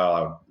worthwhile,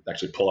 I would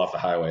actually pull off the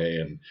highway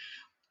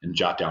and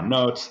jot down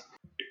notes.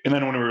 And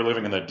then when we were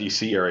living in the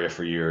DC area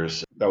for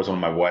years, that was when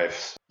my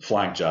wife's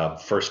flying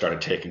job first started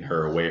taking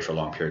her away for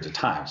long periods of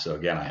time. So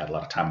again, I had a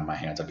lot of time on my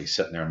hands. I'd be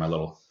sitting there in my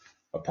little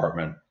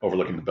apartment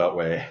overlooking the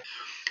Beltway.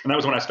 And that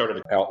was when I started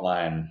to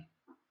outline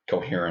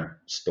coherent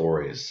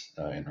stories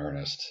in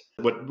earnest.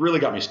 What really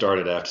got me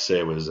started, I have to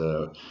say, was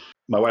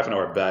my wife and I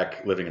were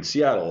back living in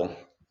Seattle,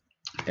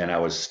 and I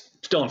was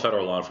still in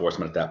federal law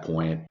enforcement at that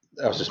point.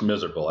 I was just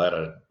miserable. I had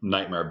a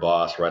nightmare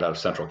boss right out of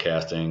central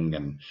casting,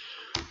 and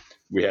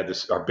we had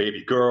our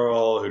baby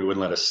girl who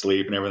wouldn't let us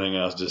sleep and everything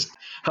else.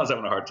 I was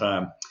having a hard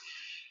time.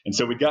 And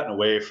so we'd gotten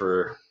away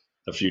for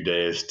a few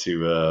days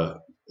to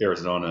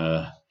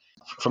Arizona.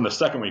 From the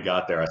second we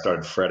got there, I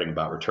started fretting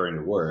about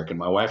returning to work. And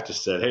my wife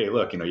just said, hey,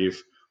 look,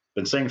 you've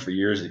been saying for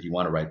years that you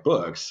want to write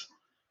books.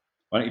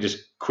 Why don't you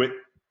just quit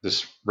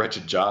this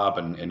wretched job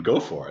and go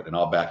for it? And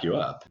I'll back you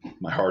up.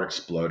 My heart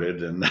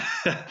exploded. And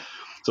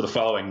so the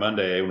following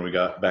Monday, when we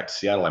got back to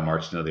Seattle, I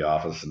marched into the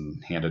office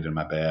and handed in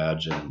my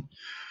badge and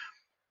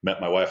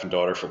met my wife and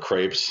daughter for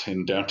crepes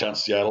in downtown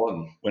Seattle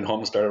and went home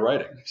and started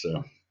writing.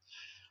 So,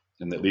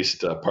 and at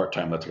least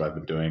part-time, that's what I've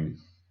been doing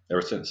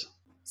ever since.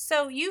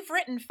 So you've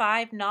written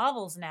 5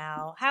 novels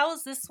now. How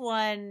is this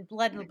one,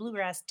 Blood in the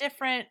Bluegrass,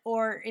 different,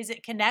 or is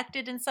it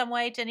connected in some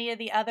way to any of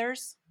the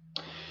others?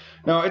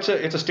 No, it's a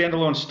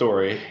standalone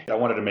story. I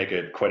wanted to make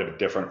it quite a bit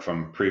different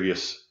from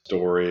previous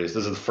stories.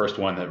 This is the first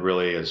one that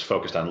really is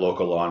focused on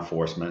local law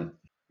enforcement.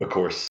 Of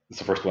course, it's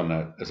the first one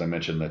that, as I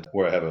mentioned,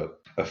 where I have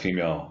a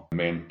female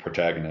main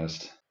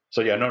protagonist.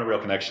 So yeah, no real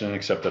connection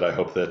except that I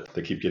hope that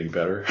they keep getting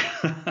better.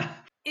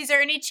 Is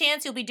there any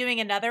chance you'll be doing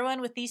another one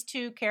with these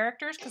two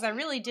characters? Because I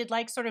really did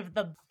like sort of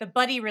the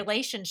buddy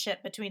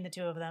relationship between the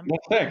two of them. Well,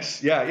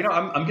 thanks. Yeah,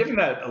 I'm giving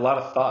that a lot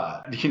of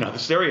thought.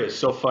 This area is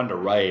so fun to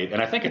write,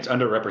 and I think it's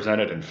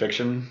underrepresented in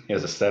fiction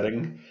as a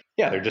setting.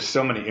 Yeah, there are just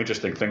so many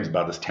interesting things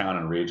about this town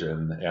and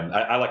region, and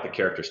I like the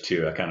characters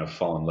too. I kind of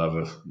fall in love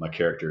with my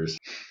characters.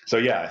 So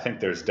yeah, I think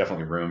there's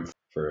definitely room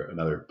for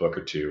another book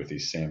or two with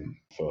these same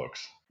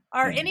folks.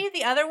 Are any of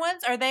the other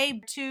ones, are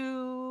they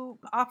two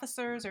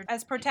officers or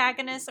as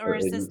protagonists, or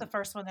is this the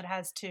first one that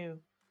has two?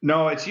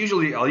 No, I'll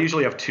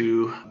usually have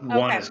two.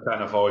 One Okay. is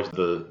kind of always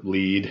the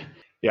lead.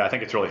 Yeah, I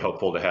think it's really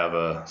helpful to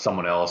have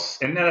someone else.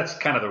 And that's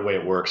kind of the way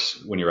it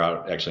works when you're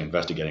out actually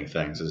investigating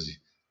things, is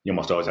you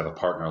almost always have a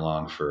partner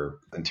along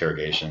for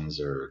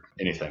interrogations or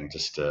anything,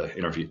 just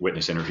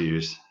witness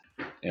interviews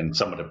and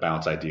someone to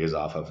bounce ideas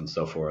off of and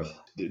so forth.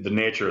 The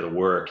nature of the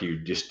work,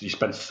 you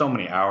spend so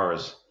many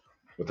hours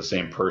with the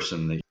same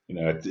person that,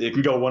 it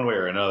can go one way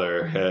or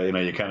another.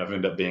 You kind of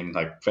end up being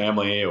like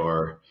family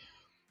or,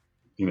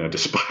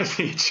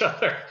 despising each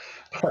other.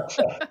 But,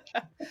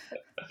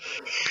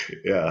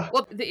 yeah.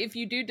 Well, if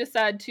you do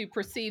decide to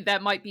proceed,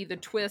 that might be the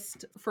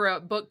twist for a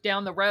book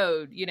down the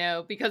road,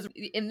 because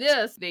in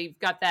this, they've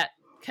got that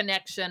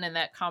connection and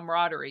that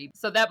camaraderie.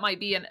 So that might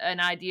be an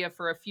idea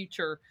for a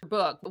future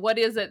book. What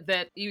is it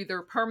that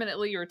either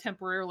permanently or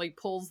temporarily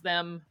pulls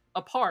them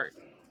apart?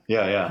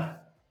 Yeah.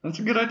 That's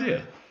a good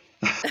idea.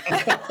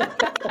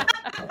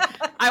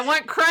 I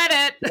want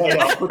credit.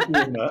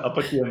 Yeah, I'll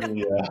put you in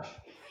the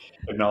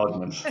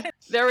acknowledgments.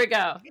 There we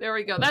go.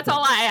 That's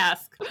all I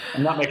ask.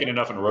 I'm not making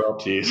enough in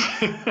royalties.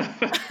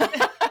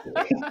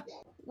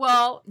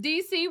 Well,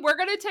 DC, we're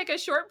going to take a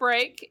short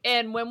break.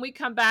 And when we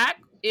come back,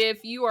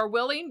 if you are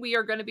willing, we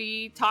are going to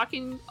be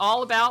talking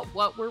all about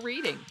what we're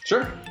reading.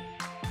 Sure.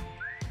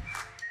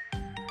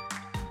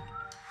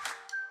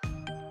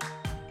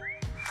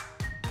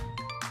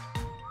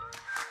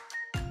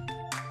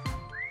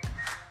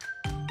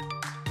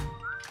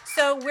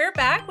 So we're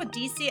back with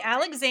DC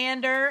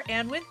Alexander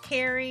and with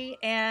Carrie,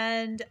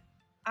 and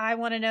I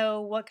want to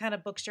know what kind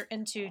of books you're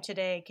into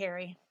today,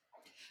 Carrie.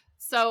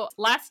 So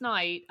last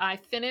night I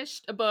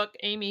finished a book,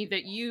 Amy,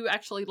 that you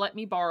actually let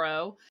me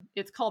borrow.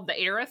 It's called The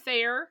Air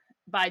Affair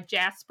by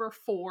Jasper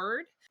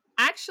Fforde.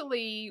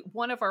 Actually,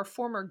 one of our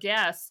former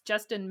guests,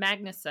 Justin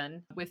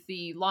Magnuson, with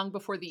the Long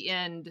Before the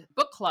End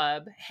book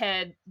club,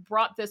 had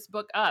brought this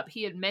book up.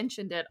 He had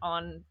mentioned it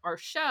on our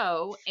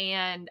show,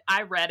 and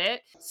I read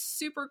it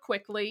super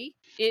quickly.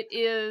 It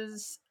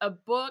is a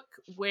book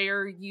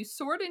where you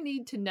sort of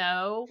need to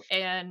know,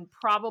 and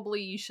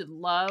probably you should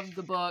love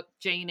the book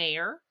Jane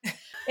Eyre.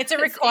 It's a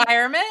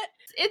requirement?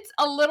 It's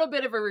a little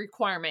bit of a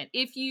requirement.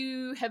 If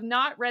you have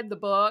not read the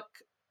book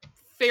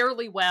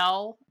fairly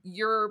well,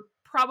 you're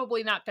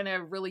probably not going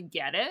to really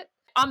get it.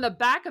 On the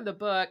back of the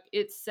book,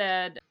 it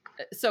said,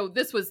 so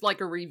this was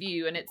like a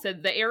review, and it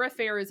said, The Air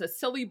Affair is a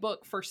silly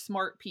book for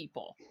smart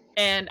people.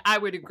 And I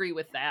would agree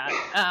with that.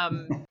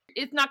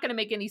 It's not going to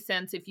make any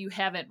sense if you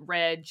haven't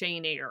read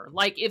Jane Eyre.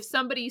 Like if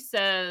somebody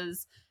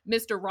says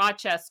Mr.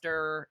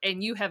 Rochester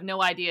and you have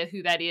no idea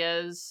who that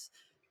is,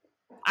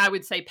 I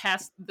would say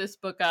pass this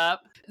book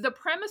up. The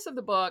premise of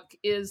the book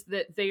is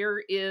that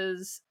there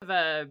is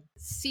a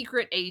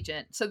secret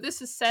agent. So this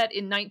is set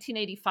in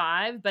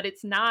 1985, but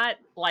it's not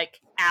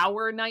like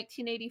our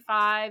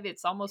 1985.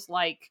 It's almost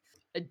like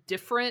a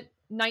different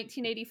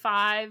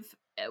 1985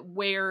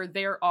 where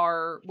there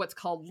are what's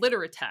called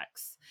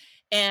literatechs.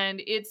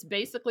 And it's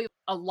basically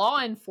a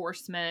law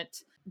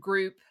enforcement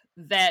group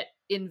that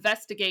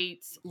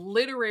investigates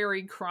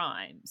literary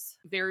crimes.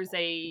 There's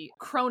a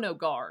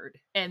chronoguard,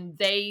 and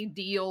they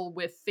deal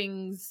with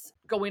things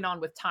going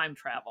on with time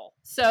travel.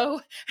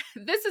 So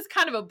this is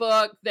kind of a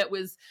book that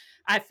was,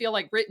 I feel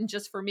like, written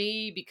just for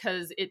me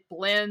because it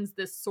blends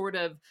this sort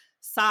of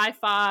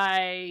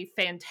sci-fi,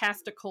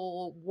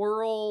 fantastical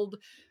world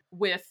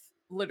with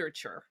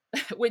literature,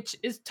 which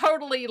is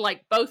totally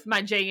like both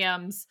my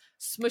jams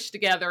smushed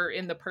together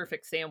in the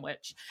perfect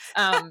sandwich.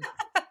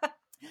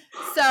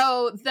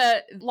 So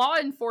the law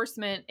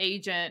enforcement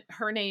agent,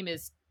 her name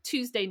is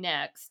Tuesday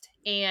Next,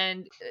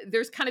 and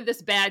there's kind of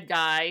this bad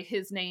guy.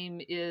 His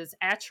name is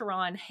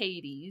Acheron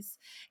Hades,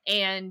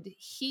 and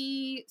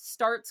he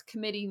starts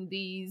committing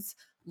these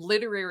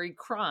literary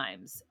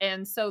crimes.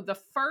 And so the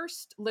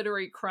first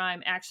literary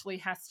crime actually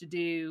has to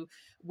do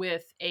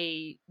with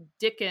a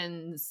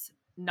Dickens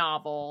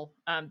novel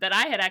that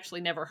I had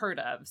actually never heard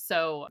of.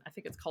 So I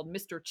think it's called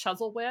Mr.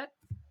 Chuzzlewit.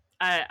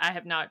 I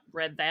have not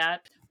read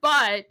that.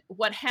 But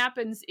what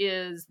happens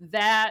is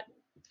that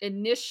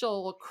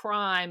initial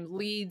crime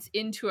leads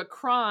into a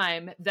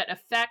crime that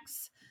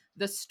affects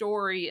the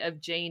story of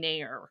Jane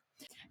Eyre.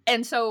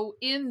 And so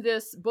in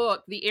this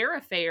book, The Air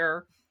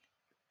Affair,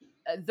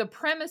 the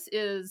premise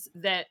is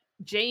that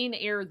Jane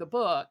Eyre, the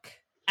book,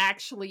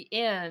 actually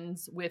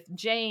ends with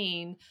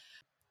Jane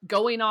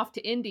going off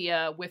to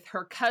India with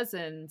her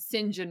cousin,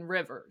 St. John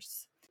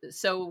Rivers.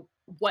 So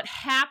what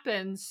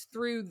happens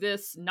through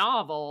this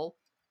novel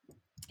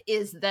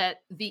is that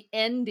the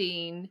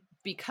ending,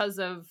 because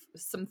of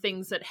some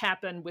things that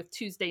happen with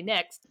Tuesday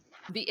Next,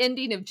 the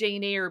ending of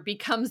Jane Eyre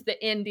becomes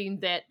the ending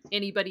that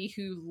anybody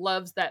who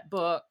loves that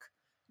book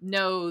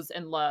knows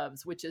and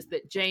loves, which is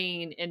that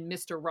Jane and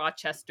Mr.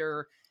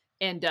 Rochester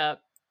end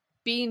up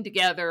being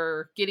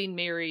together, getting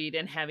married,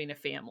 and having a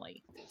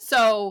family.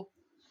 So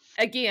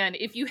again,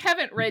 if you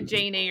haven't read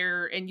Jane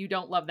Eyre and you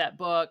don't love that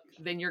book,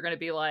 then you're going to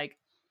be like,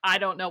 I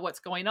don't know what's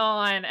going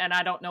on, and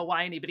I don't know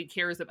why anybody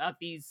cares about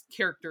these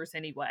characters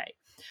anyway.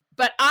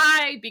 But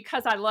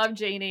because I love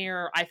Jane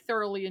Eyre, I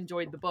thoroughly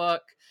enjoyed the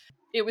book.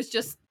 It was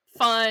just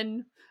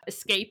fun,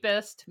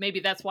 escapist. Maybe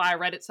that's why I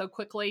read it so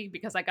quickly,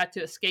 because I got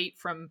to escape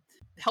from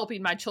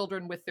helping my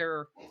children with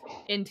their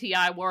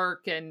NTI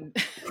work and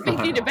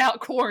thinking about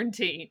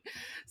quarantine.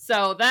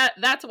 So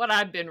that's what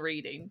I've been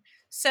reading.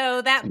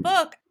 So that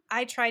book,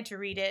 I tried to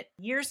read it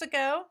years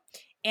ago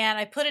and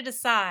I put it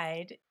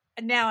aside.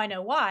 Now I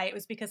know why. It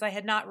was because I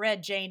had not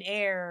read Jane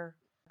Eyre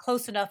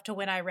close enough to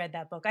when I read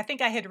that book. I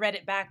think I had read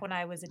it back when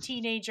I was a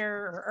teenager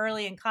or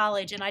early in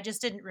college, and I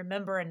just didn't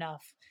remember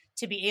enough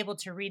to be able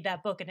to read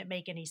that book and it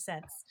make any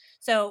sense.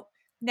 So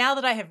now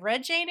that I have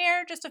read Jane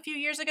Eyre just a few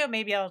years ago,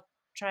 maybe I'll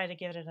try to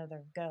give it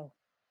another go.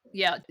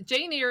 Yeah,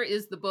 Jane Eyre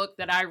is the book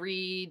that I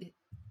read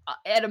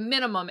at a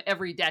minimum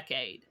every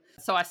decade.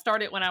 So I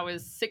started when I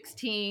was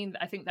 16.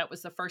 I think that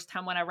was the first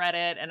time when I read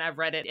it, and I've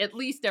read it at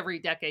least every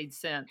decade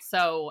since.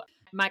 So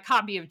my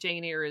copy of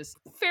Jane Eyre is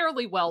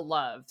fairly well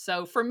loved.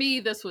 So for me,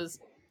 this was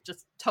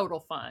just total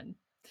fun.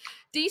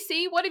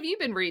 DC, what have you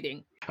been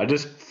reading? I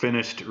just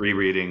finished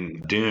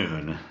rereading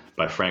Dune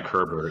by Frank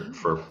Herbert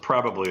for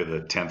probably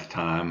the 10th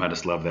time. I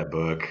just love that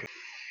book.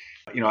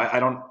 I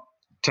don't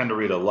tend to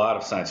read a lot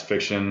of science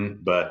fiction,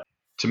 but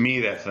to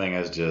me, that thing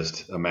is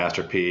just a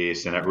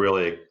masterpiece. And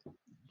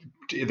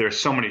there's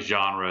so many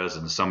genres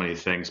and so many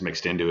things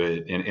mixed into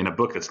it in a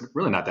book that's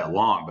really not that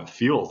long, but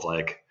feels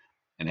like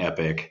an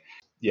epic.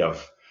 You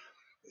have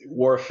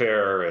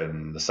warfare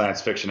and the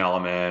science fiction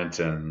element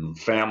and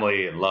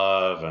family and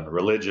love and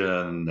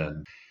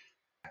religion.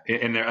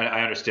 And there,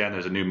 I understand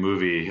there's a new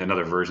movie,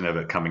 another version of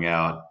it coming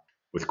out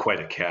with quite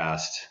a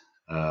cast.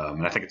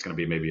 And I think it's going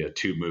to be maybe a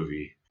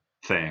 2-movie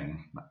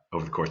thing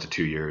over the course of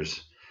 2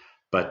 years.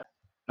 But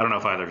I don't know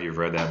if either of you have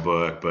read that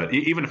book, but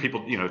even if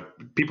people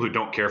who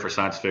don't care for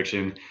science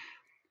fiction,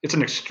 it's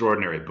an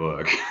extraordinary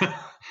book.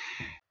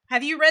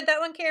 Have you read that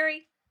one,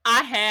 Carrie?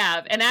 I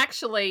have. And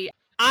actually,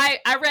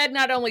 I read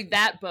not only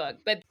that book,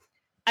 but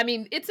I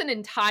mean, it's an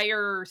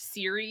entire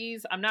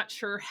series. I'm not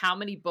sure how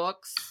many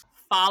books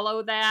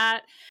follow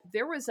that.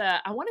 There was I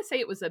want to say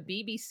it was a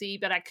BBC,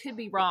 but I could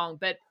be wrong,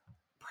 but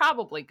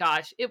probably,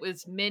 gosh, it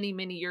was many,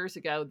 many years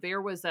ago.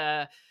 There was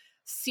a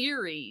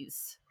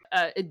series,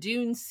 a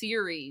Dune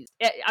series.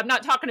 I'm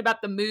not talking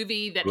about the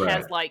movie that Right.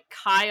 has like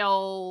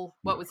Kyle,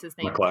 what was his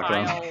name?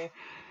 MacLachlan. Kyle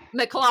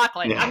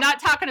MacLachlan. Yeah. I'm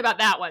not talking about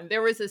that one.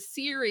 There was a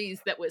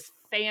series that was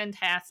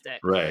fantastic.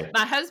 Right.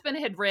 My husband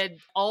had read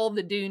all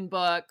the Dune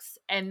books,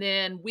 and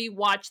then we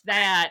watched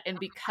that. And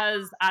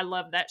because I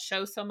love that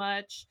show so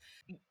much,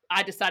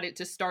 I decided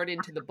to start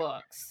into the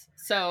books.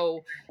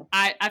 So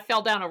I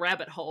fell down a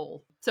rabbit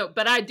hole.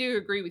 But I do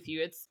agree with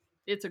you.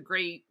 It's a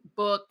great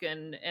book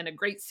and a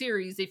great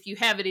series if you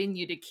have it in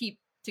you to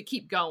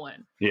keep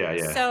going.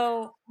 Yeah.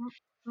 So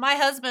my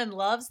husband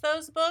loves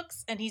those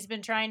books, and he's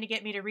been trying to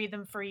get me to read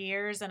them for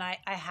years, and I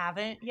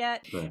haven't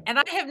yet. Right. And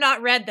I have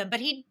not read them, but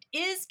he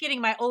is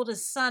getting my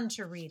oldest son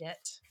to read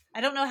it. I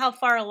don't know how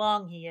far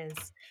along he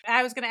is.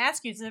 I was going to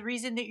ask you, is the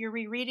reason that you're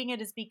rereading it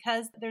is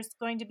because there's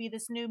going to be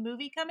this new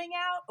movie coming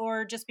out,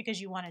 or just because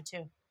you wanted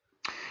to?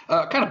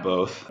 Kind of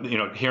both.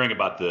 Hearing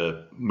about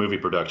the movie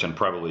production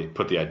probably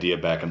put the idea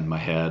back in my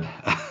head.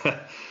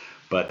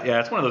 But yeah,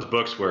 it's one of those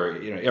books where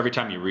every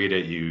time you read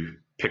it, you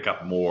pick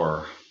up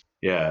more.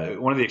 Yeah,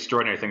 one of the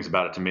extraordinary things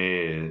about it to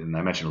me, and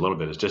I mentioned a little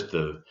bit, is just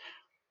the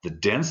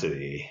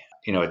density.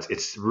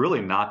 It's really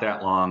not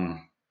that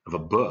long of a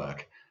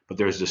book, but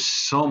there's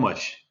just so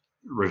much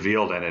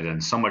revealed in it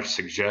and so much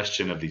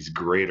suggestion of these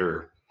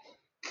greater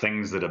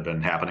things that have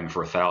been happening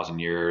for 1,000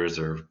 years.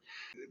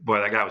 Boy,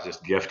 that guy was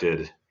just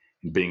gifted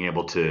in being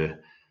able to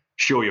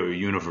show you a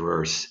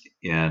universe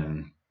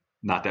in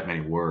not that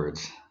many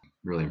words.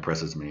 Really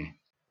impresses me.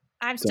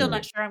 I'm still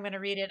not sure I'm going to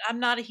read it. I'm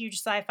not a huge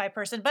sci-fi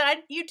person, but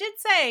you did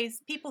say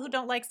people who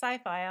don't like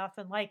sci-fi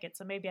often like it,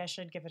 so maybe I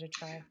should give it a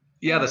try.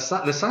 Yeah, the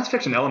science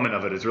fiction element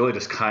of it is really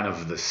just kind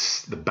of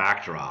the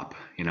backdrop.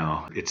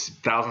 It's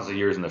thousands of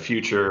years in the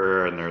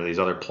future, and there are these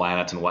other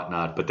planets and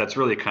whatnot, but that's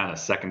really kind of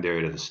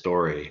secondary to the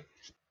story.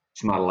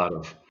 It's not a lot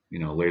of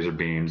laser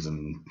beams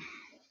and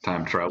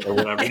time travel or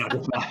whatever.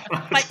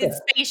 Like in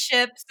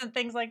spaceships and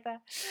things like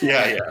that.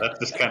 Yeah, that's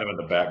just kind of in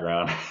the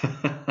background.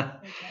 Okay.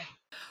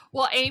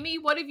 Well, Amy,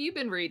 what have you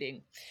been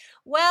reading?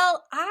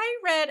 Well, I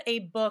read a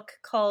book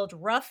called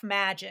Rough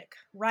Magic,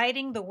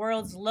 Riding the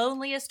World's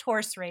Loneliest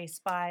Horse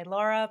Race by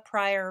Laura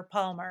Pryor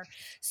Palmer.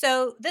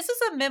 So, this is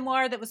a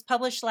memoir that was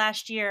published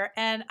last year,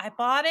 and I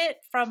bought it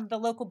from the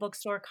local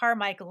bookstore,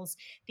 Carmichael's.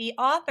 The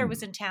author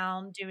was in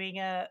town doing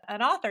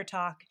an author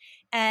talk,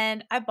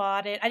 and I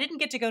bought it. I didn't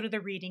get to go to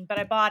the reading, but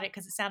I bought it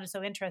because it sounded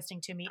so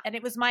interesting to me. And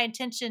it was my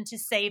intention to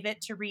save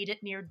it to read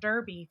it near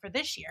Derby for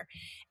this year.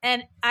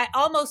 And I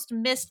almost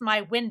missed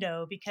my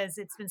window because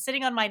it's been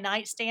sitting on my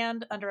nightstand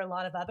under a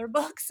lot of other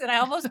books, and I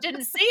almost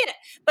didn't see it.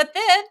 But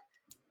then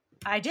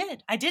I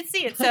did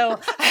see it. So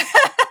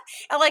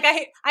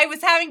I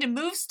was having to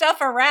move stuff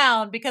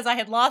around because I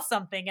had lost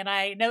something and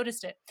I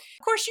noticed it.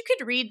 Of course, you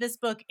could read this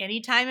book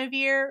any time of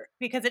year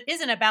because it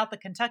isn't about the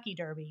Kentucky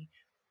Derby,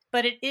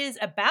 but it is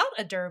about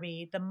a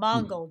derby, the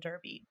Mongol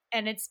Derby,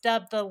 and it's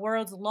dubbed the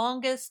world's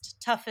longest,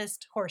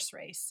 toughest horse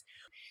race.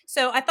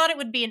 So I thought it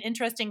would be an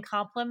interesting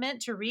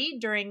complement to read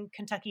during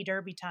Kentucky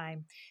Derby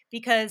time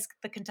because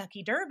the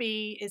Kentucky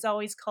Derby is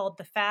always called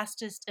the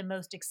fastest and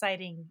most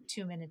exciting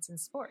 2 minutes in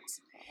sports.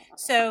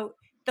 So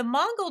the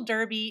Mongol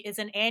Derby is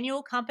an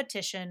annual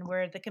competition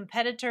where the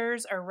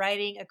competitors are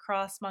riding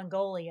across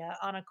Mongolia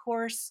on a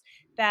course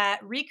that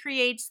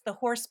recreates the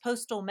horse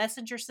postal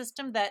messenger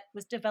system that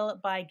was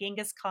developed by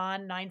Genghis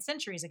Khan 9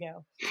 centuries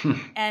ago.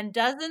 And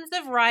dozens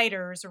of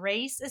riders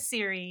race a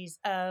series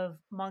of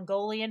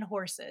Mongolian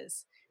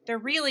horses. They're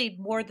really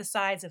more the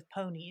size of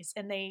ponies,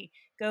 and they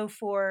go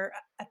for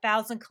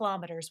 1,000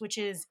 kilometers, which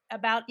is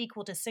about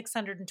equal to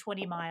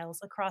 620 miles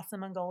across the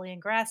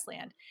Mongolian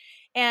grassland.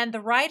 And the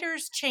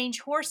riders change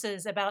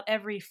horses about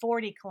every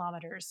 40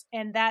 kilometers,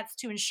 and that's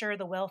to ensure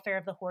the welfare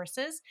of the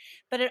horses.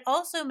 But it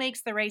also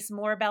makes the race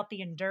more about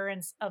the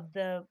endurance of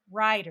the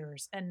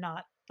riders and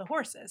not the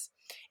horses.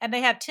 And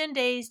they have 10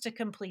 days to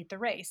complete the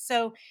race.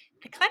 So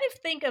to kind of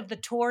think of the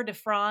Tour de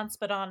France,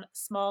 but on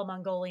small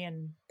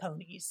Mongolian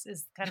ponies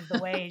is kind of the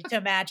way to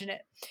imagine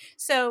it.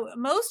 So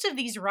most of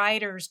these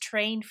riders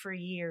trained for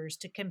years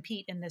to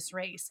compete in this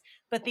race.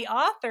 But the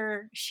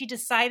author, she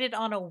decided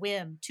on a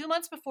whim 2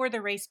 months before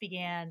the race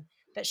began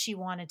that she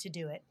wanted to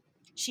do it.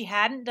 She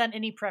hadn't done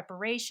any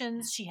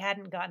preparations. She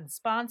hadn't gotten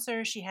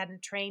sponsors. She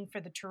hadn't trained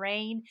for the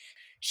terrain.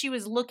 She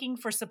was looking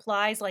for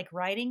supplies like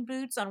riding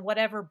boots on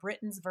whatever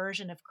Britain's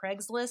version of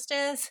Craigslist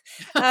is.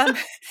 Um,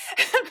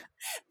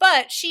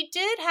 but she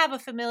did have a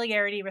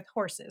familiarity with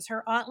horses.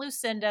 Her Aunt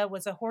Lucinda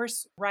was a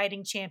horse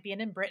riding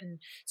champion in Britain.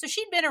 So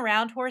she'd been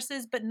around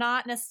horses, but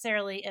not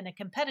necessarily in a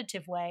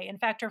competitive way. In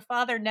fact, her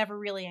father never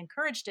really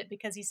encouraged it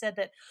because he said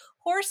that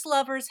horse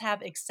lovers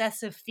have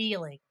excessive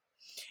feeling.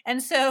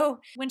 And so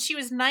when she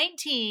was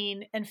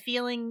 19 and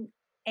feeling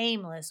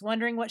aimless,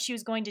 wondering what she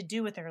was going to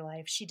do with her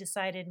life, she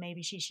decided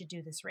maybe she should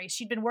do this race.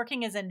 She'd been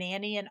working as a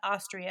nanny in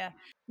Austria.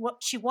 What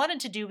she wanted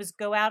to do was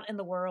go out in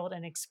the world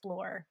and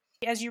explore.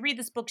 As you read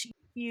this book,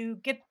 you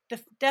get the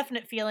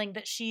definite feeling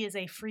that she is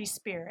a free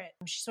spirit.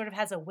 She sort of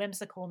has a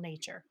whimsical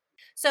nature.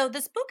 So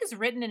this book is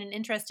written in an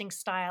interesting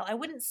style. I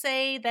wouldn't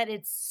say that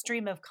it's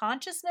stream of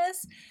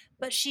consciousness,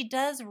 but she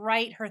does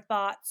write her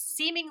thoughts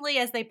seemingly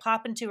as they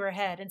pop into her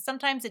head. And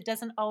sometimes it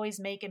doesn't always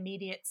make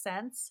immediate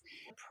sense.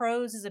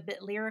 Prose is a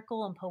bit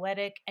lyrical and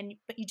poetic,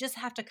 but you just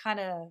have to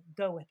kind of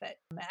go with it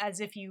as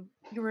if you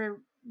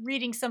were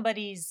reading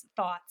somebody's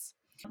thoughts.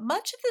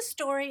 Much of the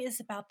story is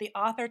about the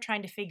author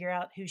trying to figure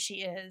out who she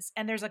is.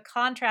 And there's a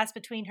contrast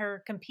between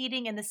her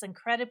competing in this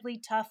incredibly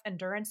tough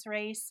endurance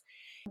race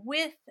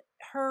with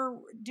her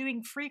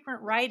doing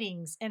frequent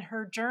writings in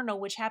her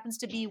journal, which happens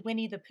to be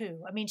Winnie the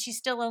Pooh. I mean, she's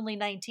still only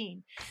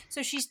 19.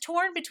 So she's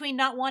torn between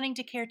not wanting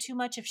to care too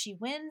much if she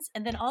wins,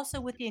 and then also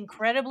with the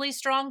incredibly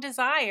strong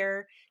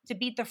desire to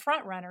beat the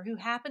front runner, who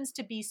happens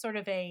to be sort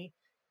of a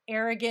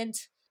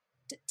arrogant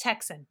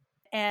Texan.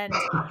 And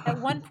at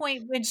one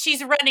point, when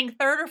she's running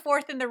third or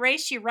fourth in the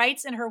race, she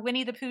writes in her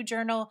Winnie the Pooh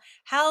journal,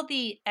 "How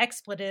the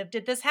expletive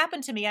did this happen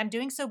to me? I'm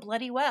doing so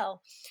bloody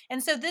well."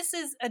 And so this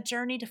is a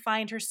journey to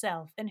find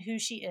herself and who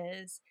she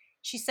is.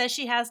 She says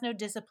she has no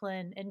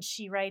discipline, and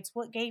she writes,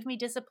 "What gave me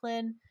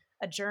discipline?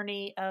 A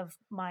journey of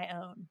my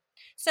own."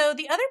 So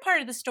the other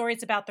part of the story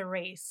is about the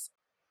race.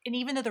 And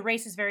even though the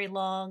race is very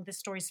long, the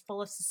story's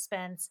full of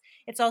suspense.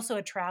 It's also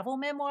a travel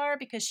memoir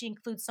because she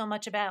includes so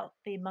much about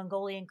the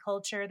Mongolian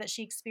culture that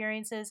she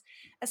experiences,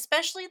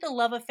 especially the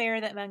love affair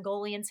that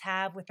Mongolians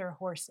have with their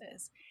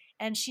horses.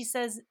 And she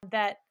says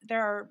that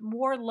there are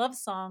more love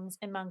songs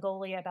in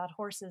Mongolia about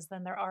horses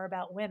than there are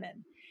about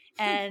women.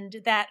 And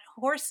that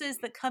horses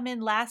that come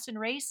in last in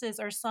races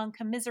are sung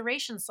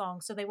commiseration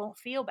songs so they won't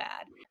feel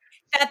bad.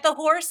 That the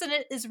horse in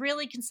it is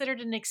really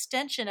considered an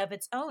extension of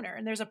its owner.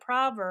 And there's a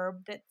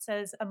proverb that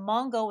says a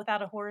Mongol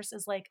without a horse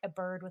is like a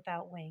bird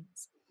without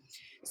wings.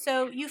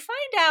 So you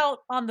find out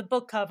on the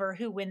book cover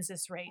who wins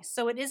this race.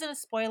 So it isn't a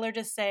spoiler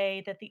to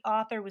say that the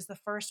author was the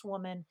first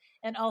woman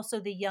and also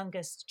the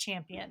youngest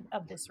champion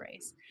of this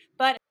race.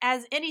 But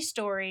as any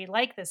story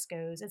like this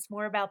goes, it's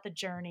more about the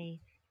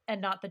journey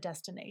and not the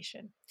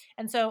destination.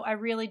 And so I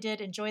really did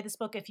enjoy this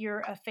book. If you're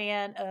a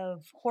fan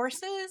of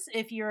horses,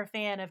 if you're a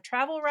fan of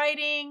travel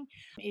writing,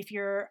 if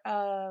you're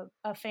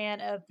a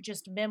fan of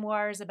just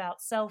memoirs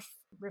about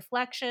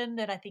self-reflection,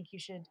 then I think you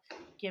should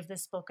give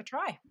this book a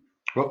try.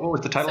 What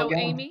was the title So, again?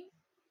 Amy?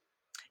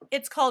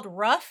 It's called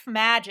Rough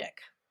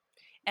Magic,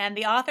 and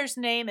the author's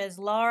name is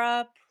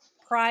Laura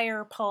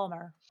Pryor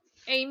Palmer.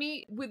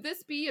 Amy, would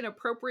this be an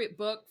appropriate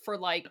book for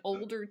like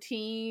older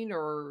teen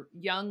or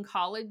young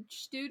college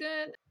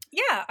student?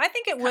 Yeah, I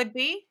think it would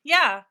be.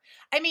 Yeah.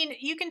 I mean,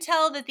 you can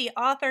tell that the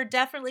author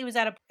definitely was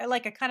at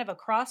a kind of a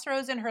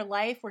crossroads in her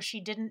life where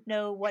she didn't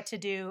know what to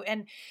do.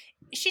 And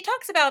she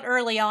talks about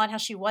early on how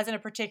she wasn't a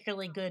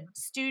particularly good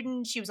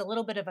student. She was a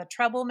little bit of a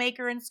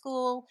troublemaker in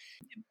school.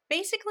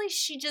 Basically,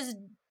 she just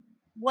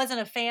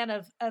wasn't a fan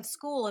of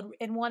school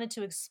and wanted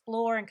to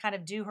explore and kind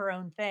of do her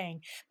own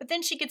thing. But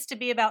then she gets to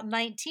be about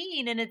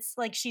 19 and it's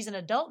like she's an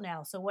adult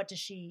now. So what does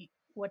she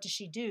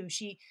do?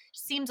 She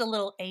seems a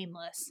little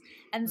aimless.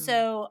 And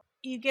so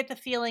you get the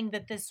feeling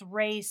that this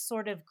race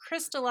sort of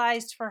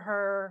crystallized for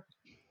her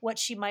what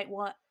she might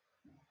want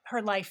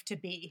her life to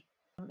be.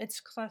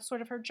 It's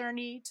sort of her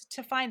journey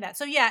to find that.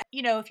 So yeah,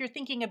 if you're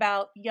thinking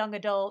about young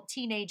adult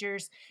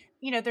teenagers,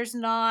 there's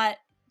not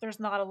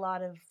a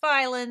lot of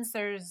violence.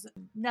 There's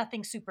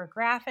nothing super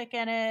graphic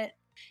in it.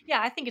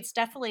 Yeah, I think it's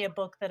definitely a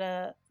book that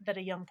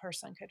a young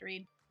person could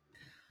read.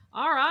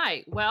 All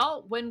right.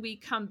 Well, when we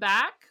come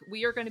back,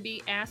 we are going to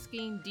be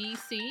asking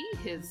DC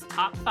his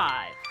top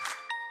 5.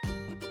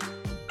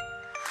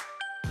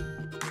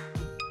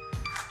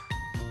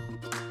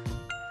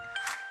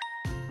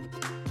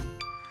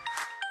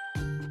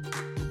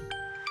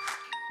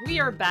 We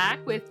are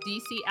back with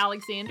DC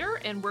Alexander,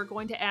 and we're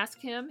going to ask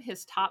him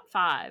his top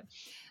 5.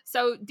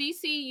 So,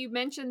 DC, you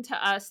mentioned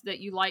to us that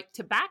you like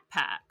to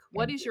backpack.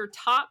 What is your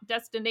top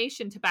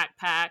destination to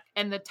backpack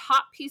and the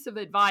top piece of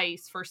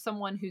advice for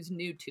someone who's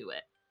new to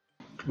it?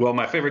 Well,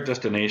 my favorite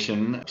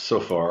destination so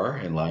far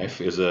in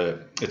life is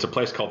it's a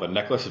place called the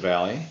Necklace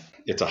Valley.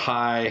 It's a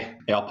high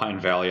alpine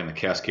valley in the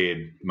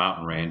Cascade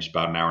Mountain Range,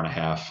 about an hour and a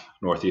half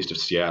northeast of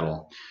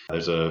Seattle.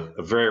 There's a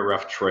very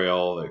rough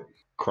trail that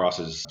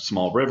crosses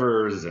small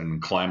rivers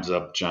and climbs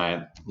up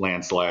giant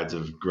landslides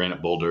of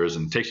granite boulders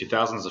and takes you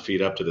thousands of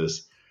feet up to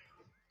this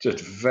just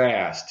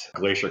vast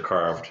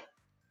glacier-carved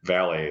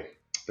valley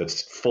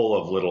that's full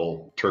of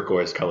little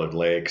turquoise-colored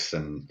lakes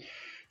and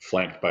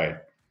flanked by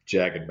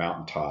jagged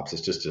mountaintops.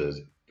 It's just a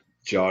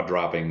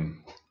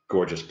jaw-dropping,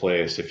 gorgeous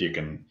place if you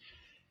can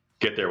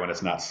get there when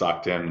it's not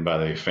socked in by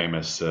the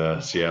famous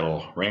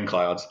Seattle rain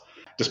clouds.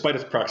 Despite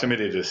its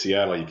proximity to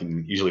Seattle, you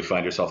can usually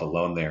find yourself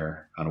alone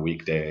there on a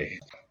weekday.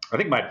 I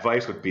think my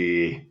advice would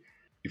be,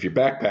 if you're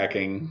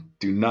backpacking,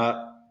 do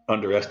not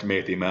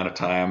underestimate the amount of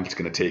time it's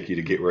going to take you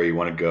to get where you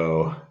want to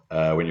go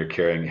when you're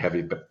carrying a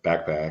heavy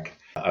backpack.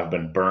 I've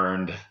been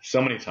burned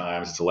so many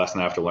times. It's a lesson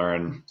I have to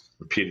learn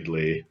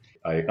repeatedly.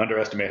 I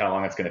underestimate how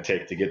long it's going to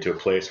take to get to a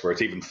place where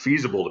it's even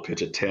feasible to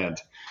pitch a tent.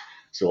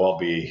 So I'll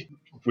be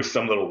with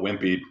some little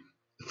wimpy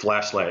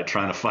flashlight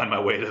trying to find my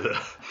way to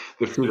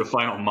through the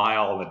final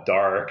mile in the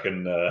dark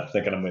and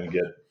thinking I'm going to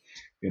get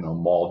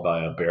mauled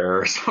by a bear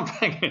or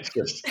something. It's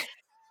just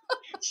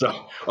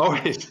so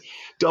always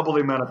double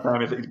the amount of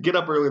time. Get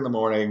up early in the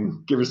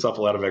morning, give yourself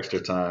a lot of extra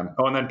time.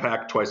 Oh, and then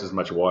pack twice as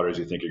much water as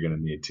you think you're going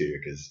to need to.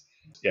 Because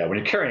when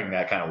you're carrying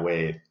that kind of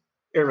weight,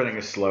 everything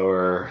is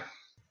slower,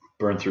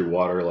 burn through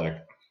water like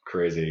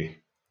crazy,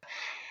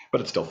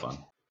 but it's still fun.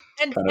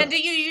 And do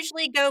you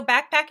usually go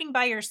backpacking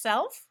by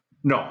yourself?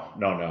 No.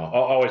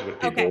 Always with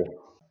people. Okay.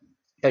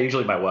 Yeah,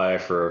 usually my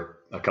wife or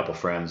a couple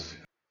friends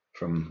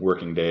from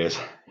working days.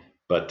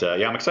 But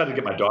I'm excited to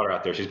get my daughter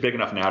out there. She's big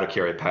enough now to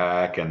carry a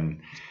pack,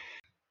 and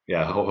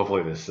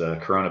hopefully this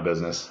Corona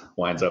business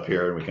winds up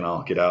here and we can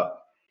all get out.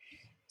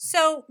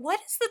 So, what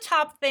is the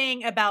top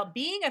thing about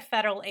being a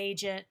federal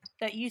agent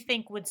that you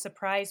think would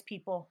surprise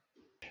people?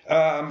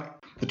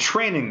 The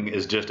training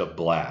is just a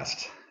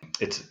blast.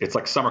 It's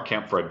like summer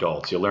camp for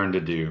adults. You learn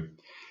to do,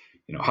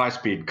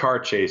 high-speed car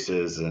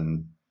chases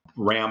and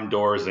ram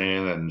doors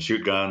in and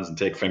shoot guns and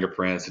take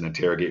fingerprints and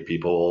interrogate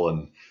people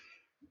and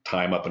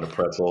tie them up into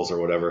pretzels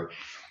or whatever.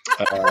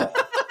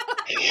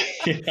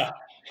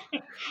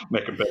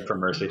 Make them beg for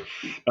mercy.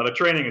 Now the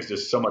training is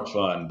just so much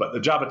fun, but the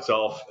job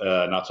itself,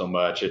 not so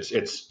much.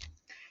 It's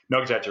no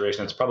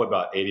exaggeration. It's probably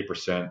about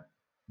 80%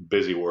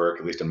 busy work,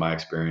 at least in my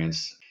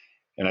experience.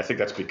 And I think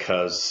that's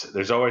because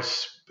there's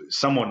always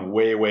someone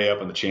way, way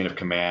up in the chain of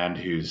command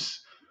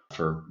who's,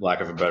 for lack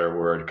of a better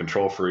word,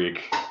 control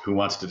freak, who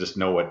wants to just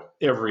know what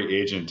every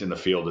agent in the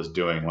field is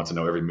doing, wants to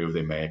know every move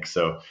they make.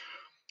 So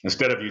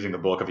instead of using the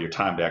bulk of your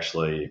time to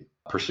actually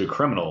pursue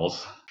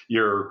criminals,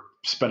 you're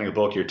spending the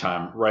bulk of your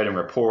time writing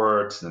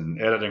reports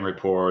and editing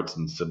reports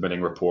and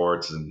submitting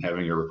reports and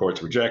having your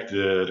reports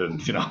rejected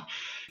and,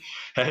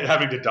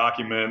 having to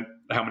document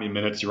how many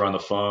minutes you're on the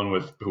phone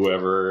with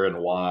whoever and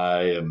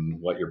why and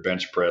what your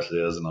bench press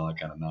is and all that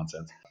kind of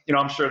nonsense.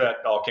 I'm sure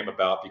that all came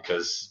about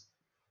because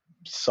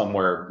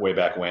somewhere way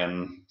back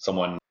when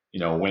someone,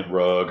 went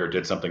rogue or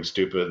did something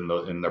stupid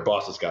and their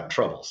bosses got in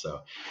trouble.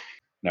 So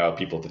now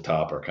people at the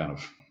top are kind of,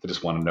 they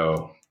just want to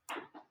know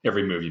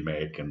every move you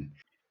make. And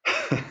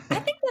I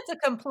think that's a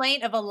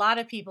complaint of a lot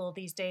of people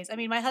these days. I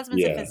mean, my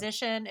husband's a yeah,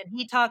 physician, and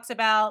he talks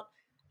about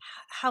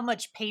how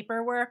much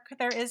paperwork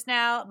there is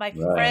now. My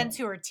right. friends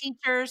who are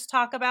teachers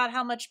talk about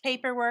how much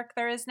paperwork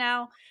there is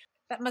now.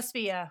 That must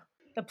be the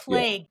Yeah.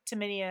 plague to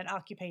many an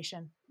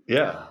occupation.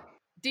 Yeah.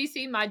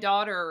 DC, my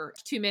daughter,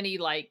 too many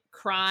like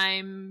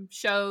crime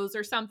shows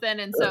or something.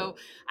 And Sure. so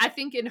I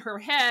think in her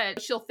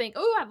head, she'll think,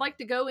 oh, I'd like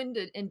to go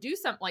into and do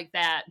something like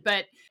that.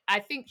 But I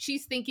think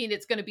she's thinking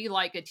it's going to be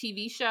like a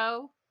TV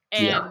show.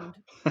 Yeah.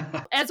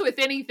 And as with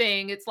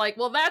anything, it's like,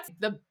 well, that's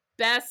the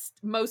best,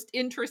 most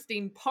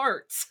interesting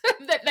parts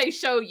that they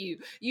show you.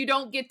 You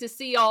don't get to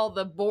see all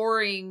the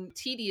boring,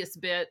 tedious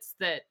bits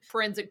that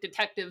forensic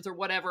detectives or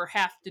whatever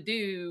have to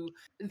do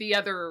the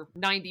other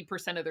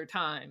 90% of their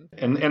time.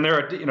 And there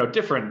are,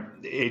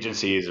 different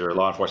agencies or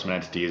law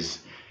enforcement entities.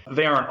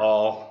 They aren't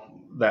all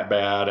that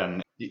bad,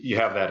 and you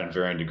have that in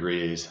varying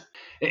degrees.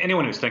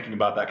 Anyone who's thinking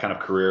about that kind of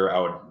career, I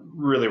would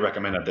really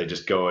recommend that they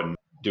just go and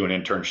do an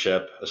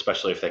internship,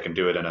 especially if they can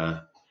do it in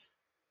a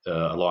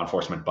law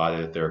enforcement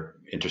body that they're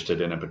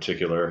interested in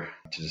particular,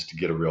 to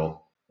get a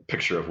real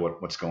picture of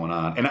what's going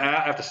on. And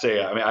I have to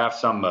say, I mean, I have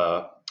some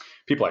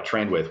people I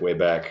trained with way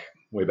back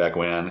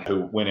when,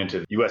 who went into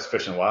the U.S.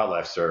 Fish and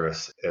Wildlife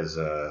Service as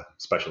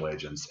special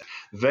agents.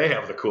 They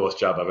have the coolest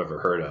job I've ever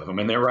heard of. I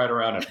mean, they ride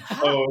around in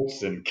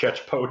boats and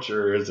catch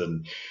poachers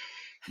and,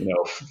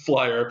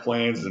 fly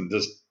airplanes and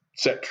just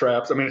set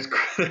traps. I mean, it's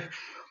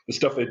the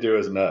stuff they do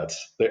is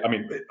nuts.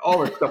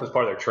 All their stuff is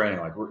part of their training,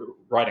 like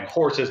riding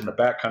horses in the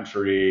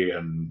backcountry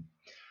and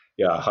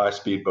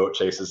high-speed boat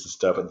chases and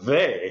stuff. But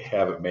they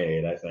have it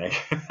made, I think.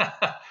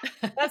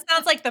 That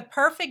sounds like the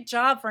perfect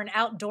job for an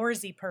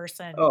outdoorsy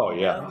person. Oh,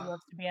 yeah. Who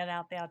loves to be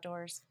out the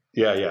outdoors.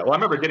 Yeah. Well, I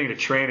remember getting to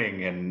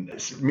training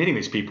and meeting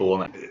these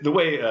people. And the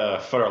way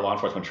federal law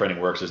enforcement training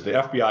works is the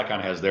FBI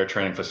kind of has their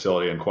training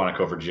facility in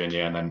Quantico,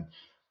 Virginia, and then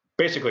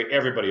basically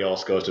everybody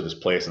else goes to this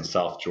place in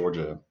South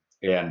Georgia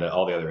and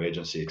all the other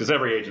agencies, because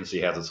every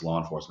agency has its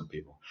law enforcement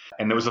people.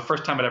 And it was the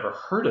first time I'd ever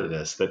heard of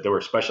this, that there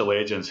were special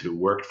agents who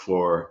worked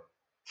for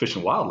Fish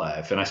and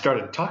Wildlife. And I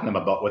started talking to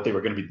them about what they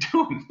were going to be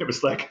doing. It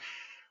was like,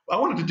 I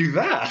wanted to do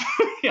that.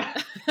 Yeah.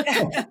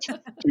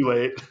 Too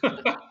late.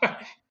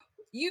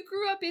 You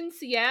grew up in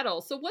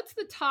Seattle. So what's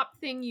the top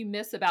thing you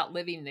miss about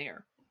living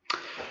there?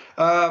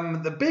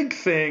 The big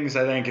things,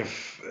 I think,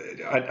 if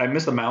I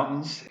miss the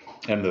mountains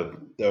and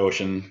the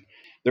ocean.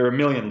 There are a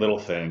million little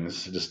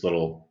things, just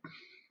little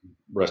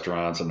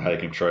restaurants and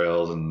hiking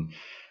trails,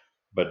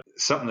 but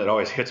something that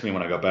always hits me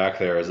when I go back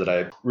there is that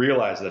I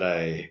realize that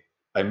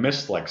I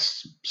miss like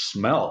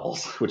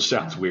smells, which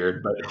sounds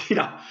weird, but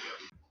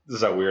this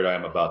is how weird I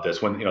am about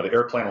this. When the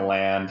airplane will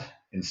land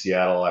in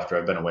Seattle after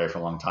I've been away for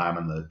a long time,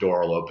 and the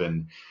door will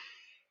open,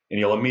 and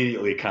you'll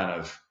immediately kind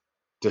of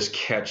just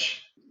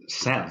catch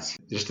scents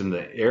just in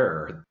the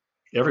air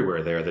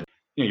everywhere there, that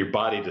your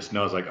body just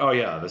knows, like, oh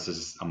yeah,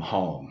 I'm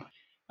home.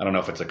 I don't know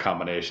if it's a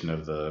combination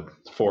of the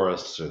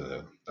forests or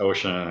the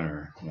ocean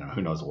or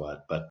who knows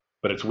what, but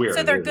it's weird.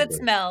 So they're good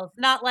smells,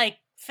 not like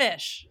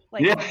fish.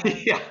 Like yeah.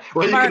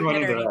 Well, you can run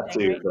into that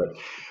too, right?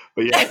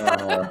 but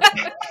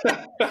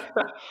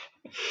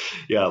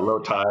yeah, low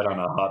tide on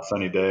a hot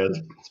sunny day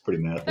it's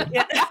pretty nasty.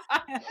 Yeah.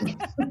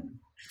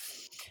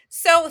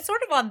 So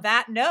sort of on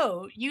that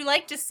note, you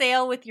like to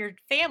sail with your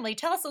family.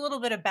 Tell us a little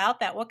bit about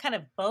that. What kind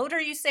of boat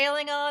are you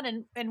sailing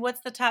on, and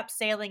what's the top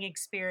sailing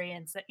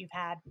experience that you've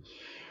had?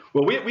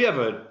 Well, we have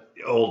an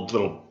old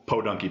little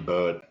podunky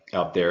boat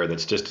out there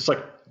that's it's like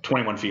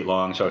 21 feet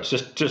long, so it's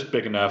just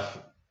big enough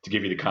to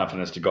give you the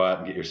confidence to go out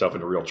and get yourself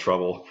into real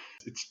trouble.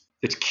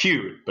 It's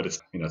cute, but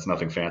it's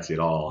nothing fancy at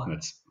all,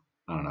 and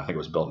I don't know, I think it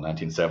was built in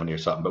 1970 or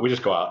something. But we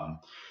just go out and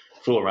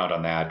fool around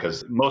on that,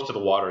 because most of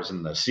the waters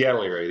in the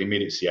Seattle area, the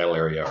immediate Seattle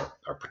area,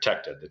 are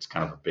protected. It's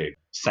kind of a big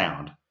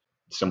sound,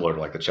 similar to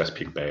like the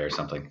Chesapeake Bay or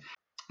something,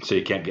 so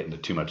you can't get into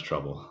too much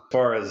trouble. As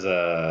far as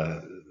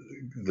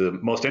the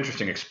most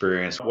interesting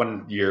experience,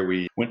 one year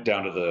we went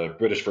down to the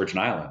British Virgin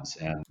Islands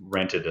and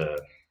rented a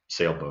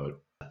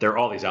sailboat. There are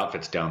all these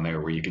outfits down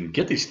there where you can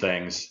get these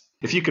things.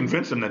 If you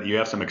convince them that you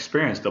have some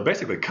experience, they'll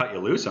basically cut you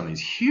loose on these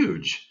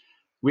huge.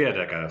 We had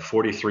like a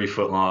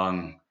 43-foot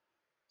long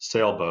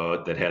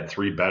sailboat that had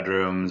 3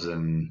 bedrooms,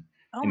 and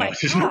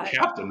there's no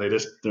captain. They're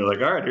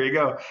like, all right, here you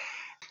go.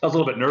 That was a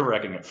little bit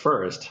nerve-wracking at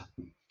first.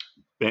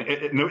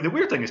 The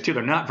weird thing is too,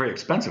 they're not very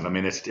expensive. I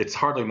mean, it's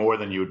hardly more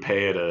than you would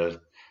pay at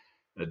a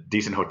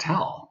decent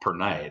hotel per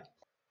night.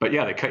 But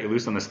yeah, they cut you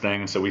loose on this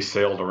thing. So we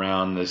sailed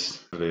around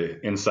the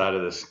inside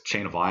of this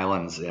chain of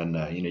islands, and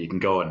you can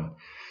go and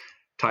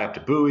tie up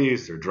to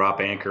buoys or drop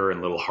anchor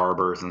in little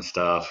harbors and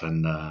stuff,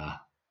 and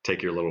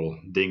take your little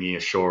dinghy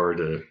ashore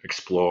to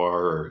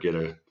explore or get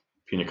a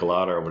pina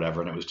colada or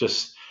whatever. And it was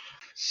just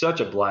such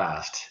a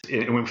blast.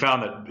 And we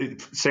found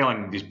that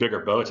sailing these bigger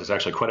boats is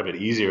actually quite a bit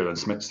easier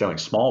than sailing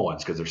small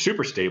ones, because they're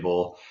super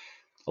stable.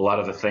 A lot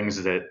of the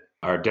things that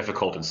are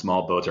difficult in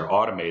small boats are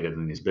automated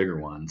in these bigger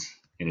ones.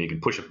 You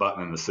can push a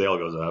button and the sail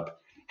goes up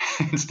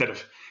instead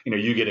of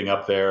you getting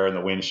up there and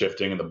the wind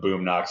shifting and the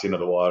boom knocks you into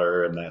the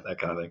water and that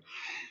kind of thing.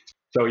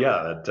 So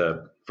yeah,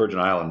 that Virgin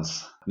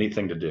Islands, neat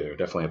thing to do.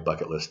 Definitely a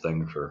bucket list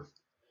thing for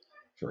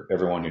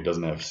everyone who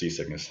doesn't have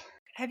seasickness.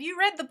 Have you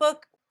read the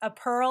book A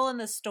Pearl in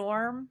the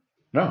Storm?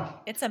 No.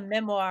 It's a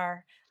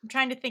memoir. I'm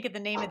trying to think of the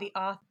name of the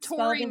author.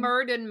 Tori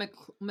Murden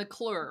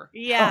McClure.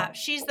 Yeah,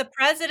 she's the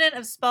president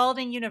of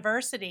Spalding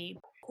University.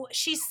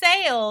 She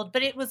sailed,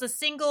 but it was a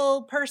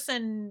single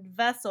person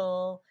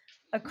vessel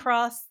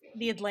across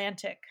the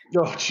Atlantic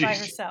by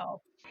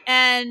herself.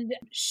 And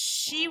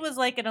she was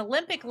like an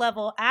Olympic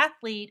level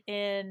athlete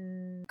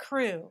in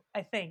crew,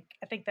 I think.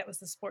 I think that was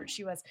the sport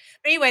she was.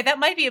 But anyway, that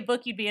might be a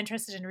book you'd be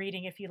interested in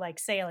reading if you like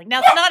sailing.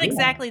 Now, it's not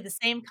exactly the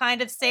same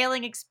kind of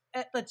sailing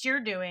that you're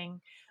doing,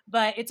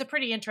 but it's a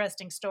pretty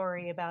interesting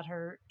story about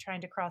her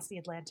trying to cross the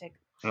Atlantic.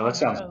 Oh, that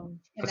sounds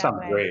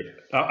great.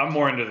 I'm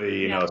more into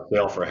the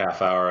sail for a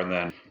half hour and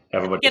then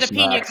have a bunch get of a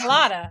pina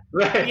colada.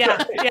 Right.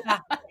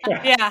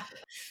 Yeah.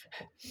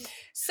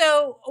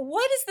 So,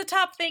 what is the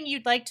top thing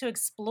you'd like to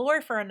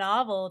explore for a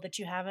novel that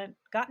you haven't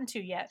gotten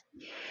to yet?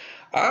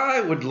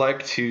 I would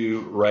like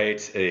to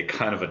write a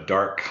kind of a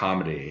dark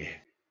comedy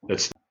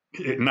that's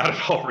not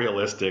at all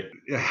realistic.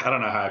 I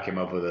don't know how I came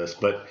up with this,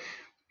 but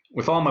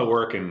with all my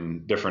work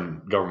in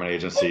different government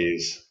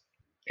agencies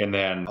and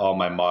then all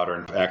my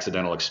modern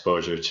accidental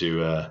exposure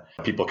to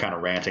people kind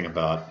of ranting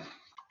about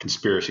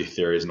conspiracy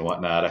theories and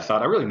whatnot, I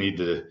thought I really need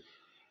to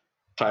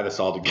tie this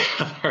all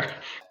together.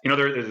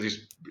 There's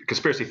these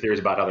conspiracy theories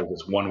about how there's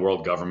this one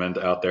world government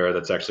out there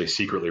that's actually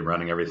secretly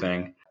running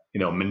everything,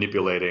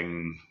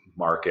 manipulating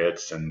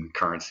markets and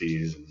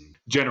currencies and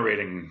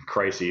generating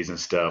crises and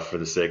stuff for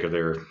the sake of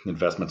their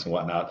investments and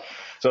whatnot.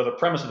 So the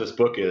premise of this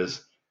book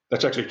is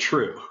that's actually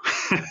true.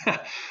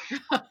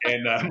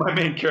 And my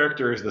main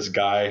character is this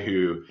guy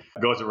who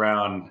goes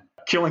around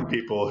killing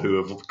people who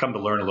have come to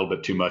learn a little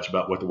bit too much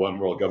about what the one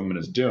world government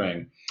is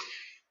doing.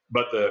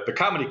 But the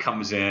comedy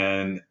comes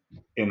in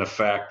the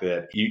fact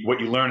that what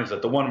you learn is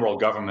that the one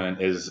world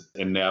government is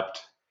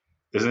inept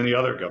as any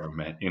other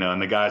government,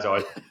 and the guy's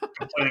always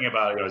complaining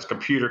about his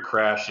computer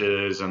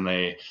crashes and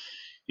they,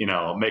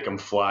 make him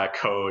fly a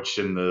coach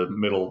in the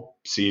middle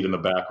seat in the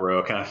back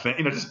row kind of thing,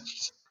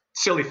 just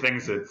silly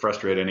things that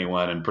frustrate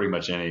anyone in pretty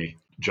much any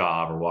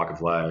job or walk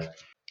of life.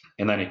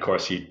 And then, of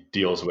course, he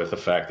deals with the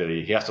fact that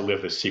he has to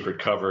live this secret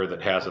cover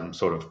that has him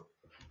sort of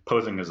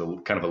posing as a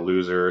kind of a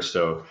loser.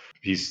 So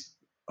he's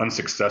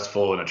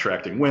unsuccessful in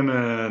attracting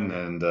women.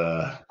 And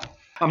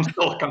I'm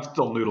still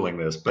noodling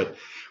this. But,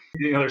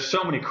 there's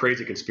so many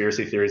crazy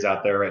conspiracy theories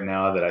out there right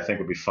now that I think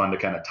would be fun to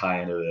kind of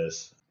tie into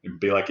this and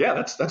be like, yeah,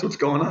 that's what's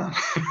going on.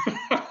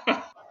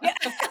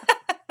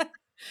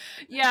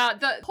 Yeah,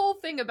 the whole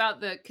thing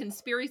about the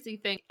conspiracy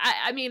thing,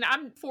 I mean,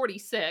 I'm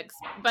 46,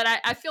 but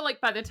I feel like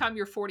by the time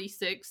you're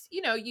 46,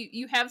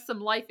 you have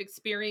some life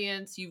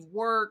experience, you've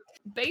worked.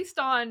 Based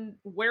on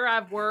where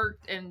I've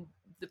worked and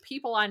the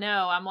people I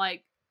know, I'm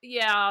like,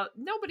 yeah,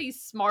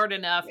 nobody's smart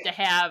enough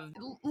to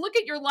look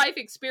at your life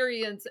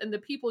experience and the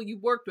people you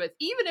worked with.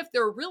 Even if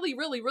they're really,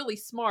 really, really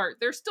smart,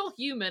 they're still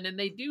human and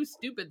they do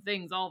stupid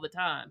things all the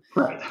time.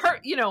 Right.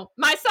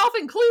 Myself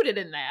included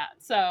in that.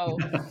 So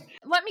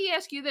let me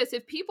ask you this.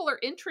 If people are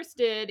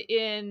interested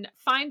in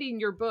finding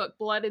your book,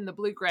 Blood in the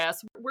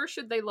Bluegrass, where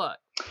should they look?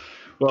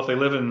 Well, if they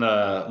live in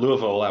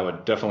Louisville, I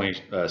would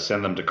definitely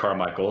send them to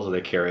Carmichael's.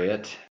 They carry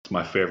it. It's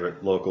my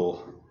favorite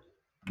local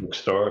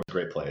bookstore. It's a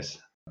great place.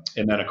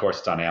 And then, of course,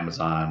 it's on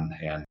Amazon.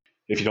 And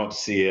if you don't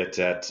see it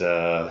at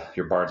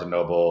your Barnes &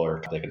 Noble,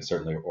 or they can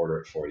certainly order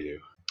it for you.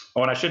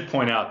 Oh, and I should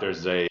point out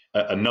there's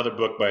another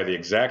book by the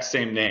exact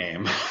same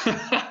name.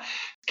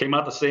 Came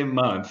out the same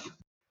month.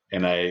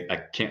 And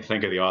I can't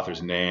think of the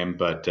author's name,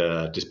 but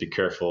just be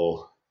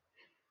careful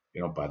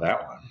you don't buy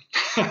that one.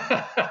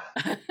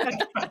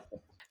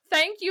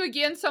 Thank you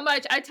again so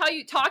much. I tell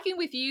you, talking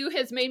with you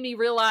has made me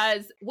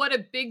realize what a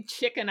big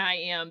chicken I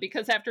am,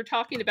 because after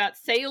talking about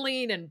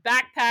sailing and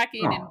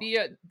backpacking and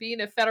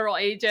being a federal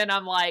agent,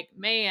 I'm like,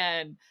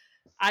 man,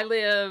 I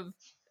live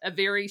a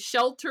very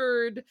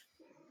sheltered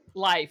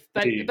life,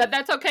 but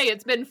that's okay.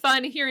 It's been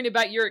fun hearing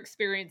about your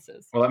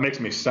experiences. Well, that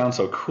makes me sound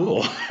so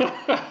cool.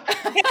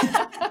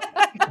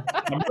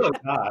 I'm really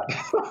not.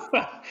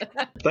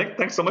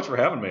 Thanks so much for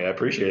having me. I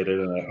appreciate it,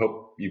 and I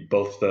hope you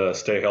both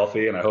stay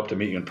healthy, and I hope to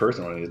meet you in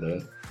person one of these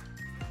days.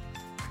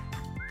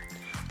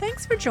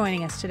 Thanks for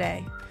joining us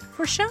today.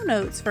 For show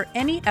notes for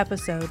any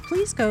episode,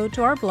 please go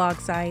to our blog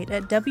site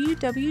at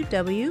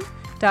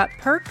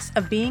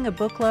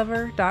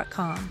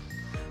www.perksofbeingabooklover.com.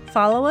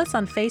 Follow us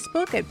on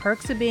Facebook at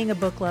Perks of Being a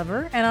Book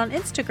Lover and on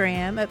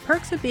Instagram at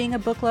Perks of Being a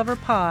Book Lover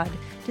Pod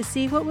to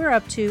see what we're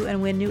up to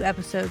and when new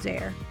episodes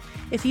air.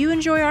 If you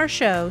enjoy our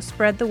show,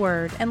 spread the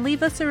word and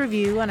leave us a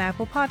review on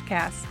Apple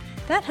Podcasts.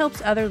 That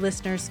helps other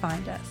listeners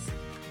find us.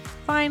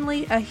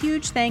 Finally, a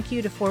huge thank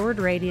you to Forward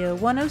Radio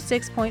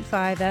 106.5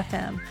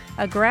 FM,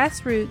 a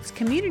grassroots,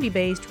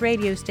 community-based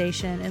radio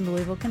station in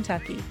Louisville,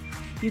 Kentucky.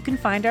 You can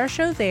find our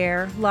show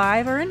there,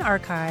 live or in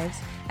archives,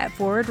 at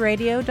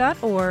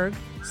forwardradio.org,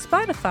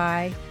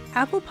 Spotify,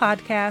 Apple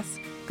Podcasts,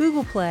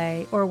 Google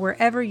Play, or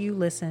wherever you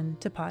listen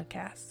to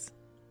podcasts.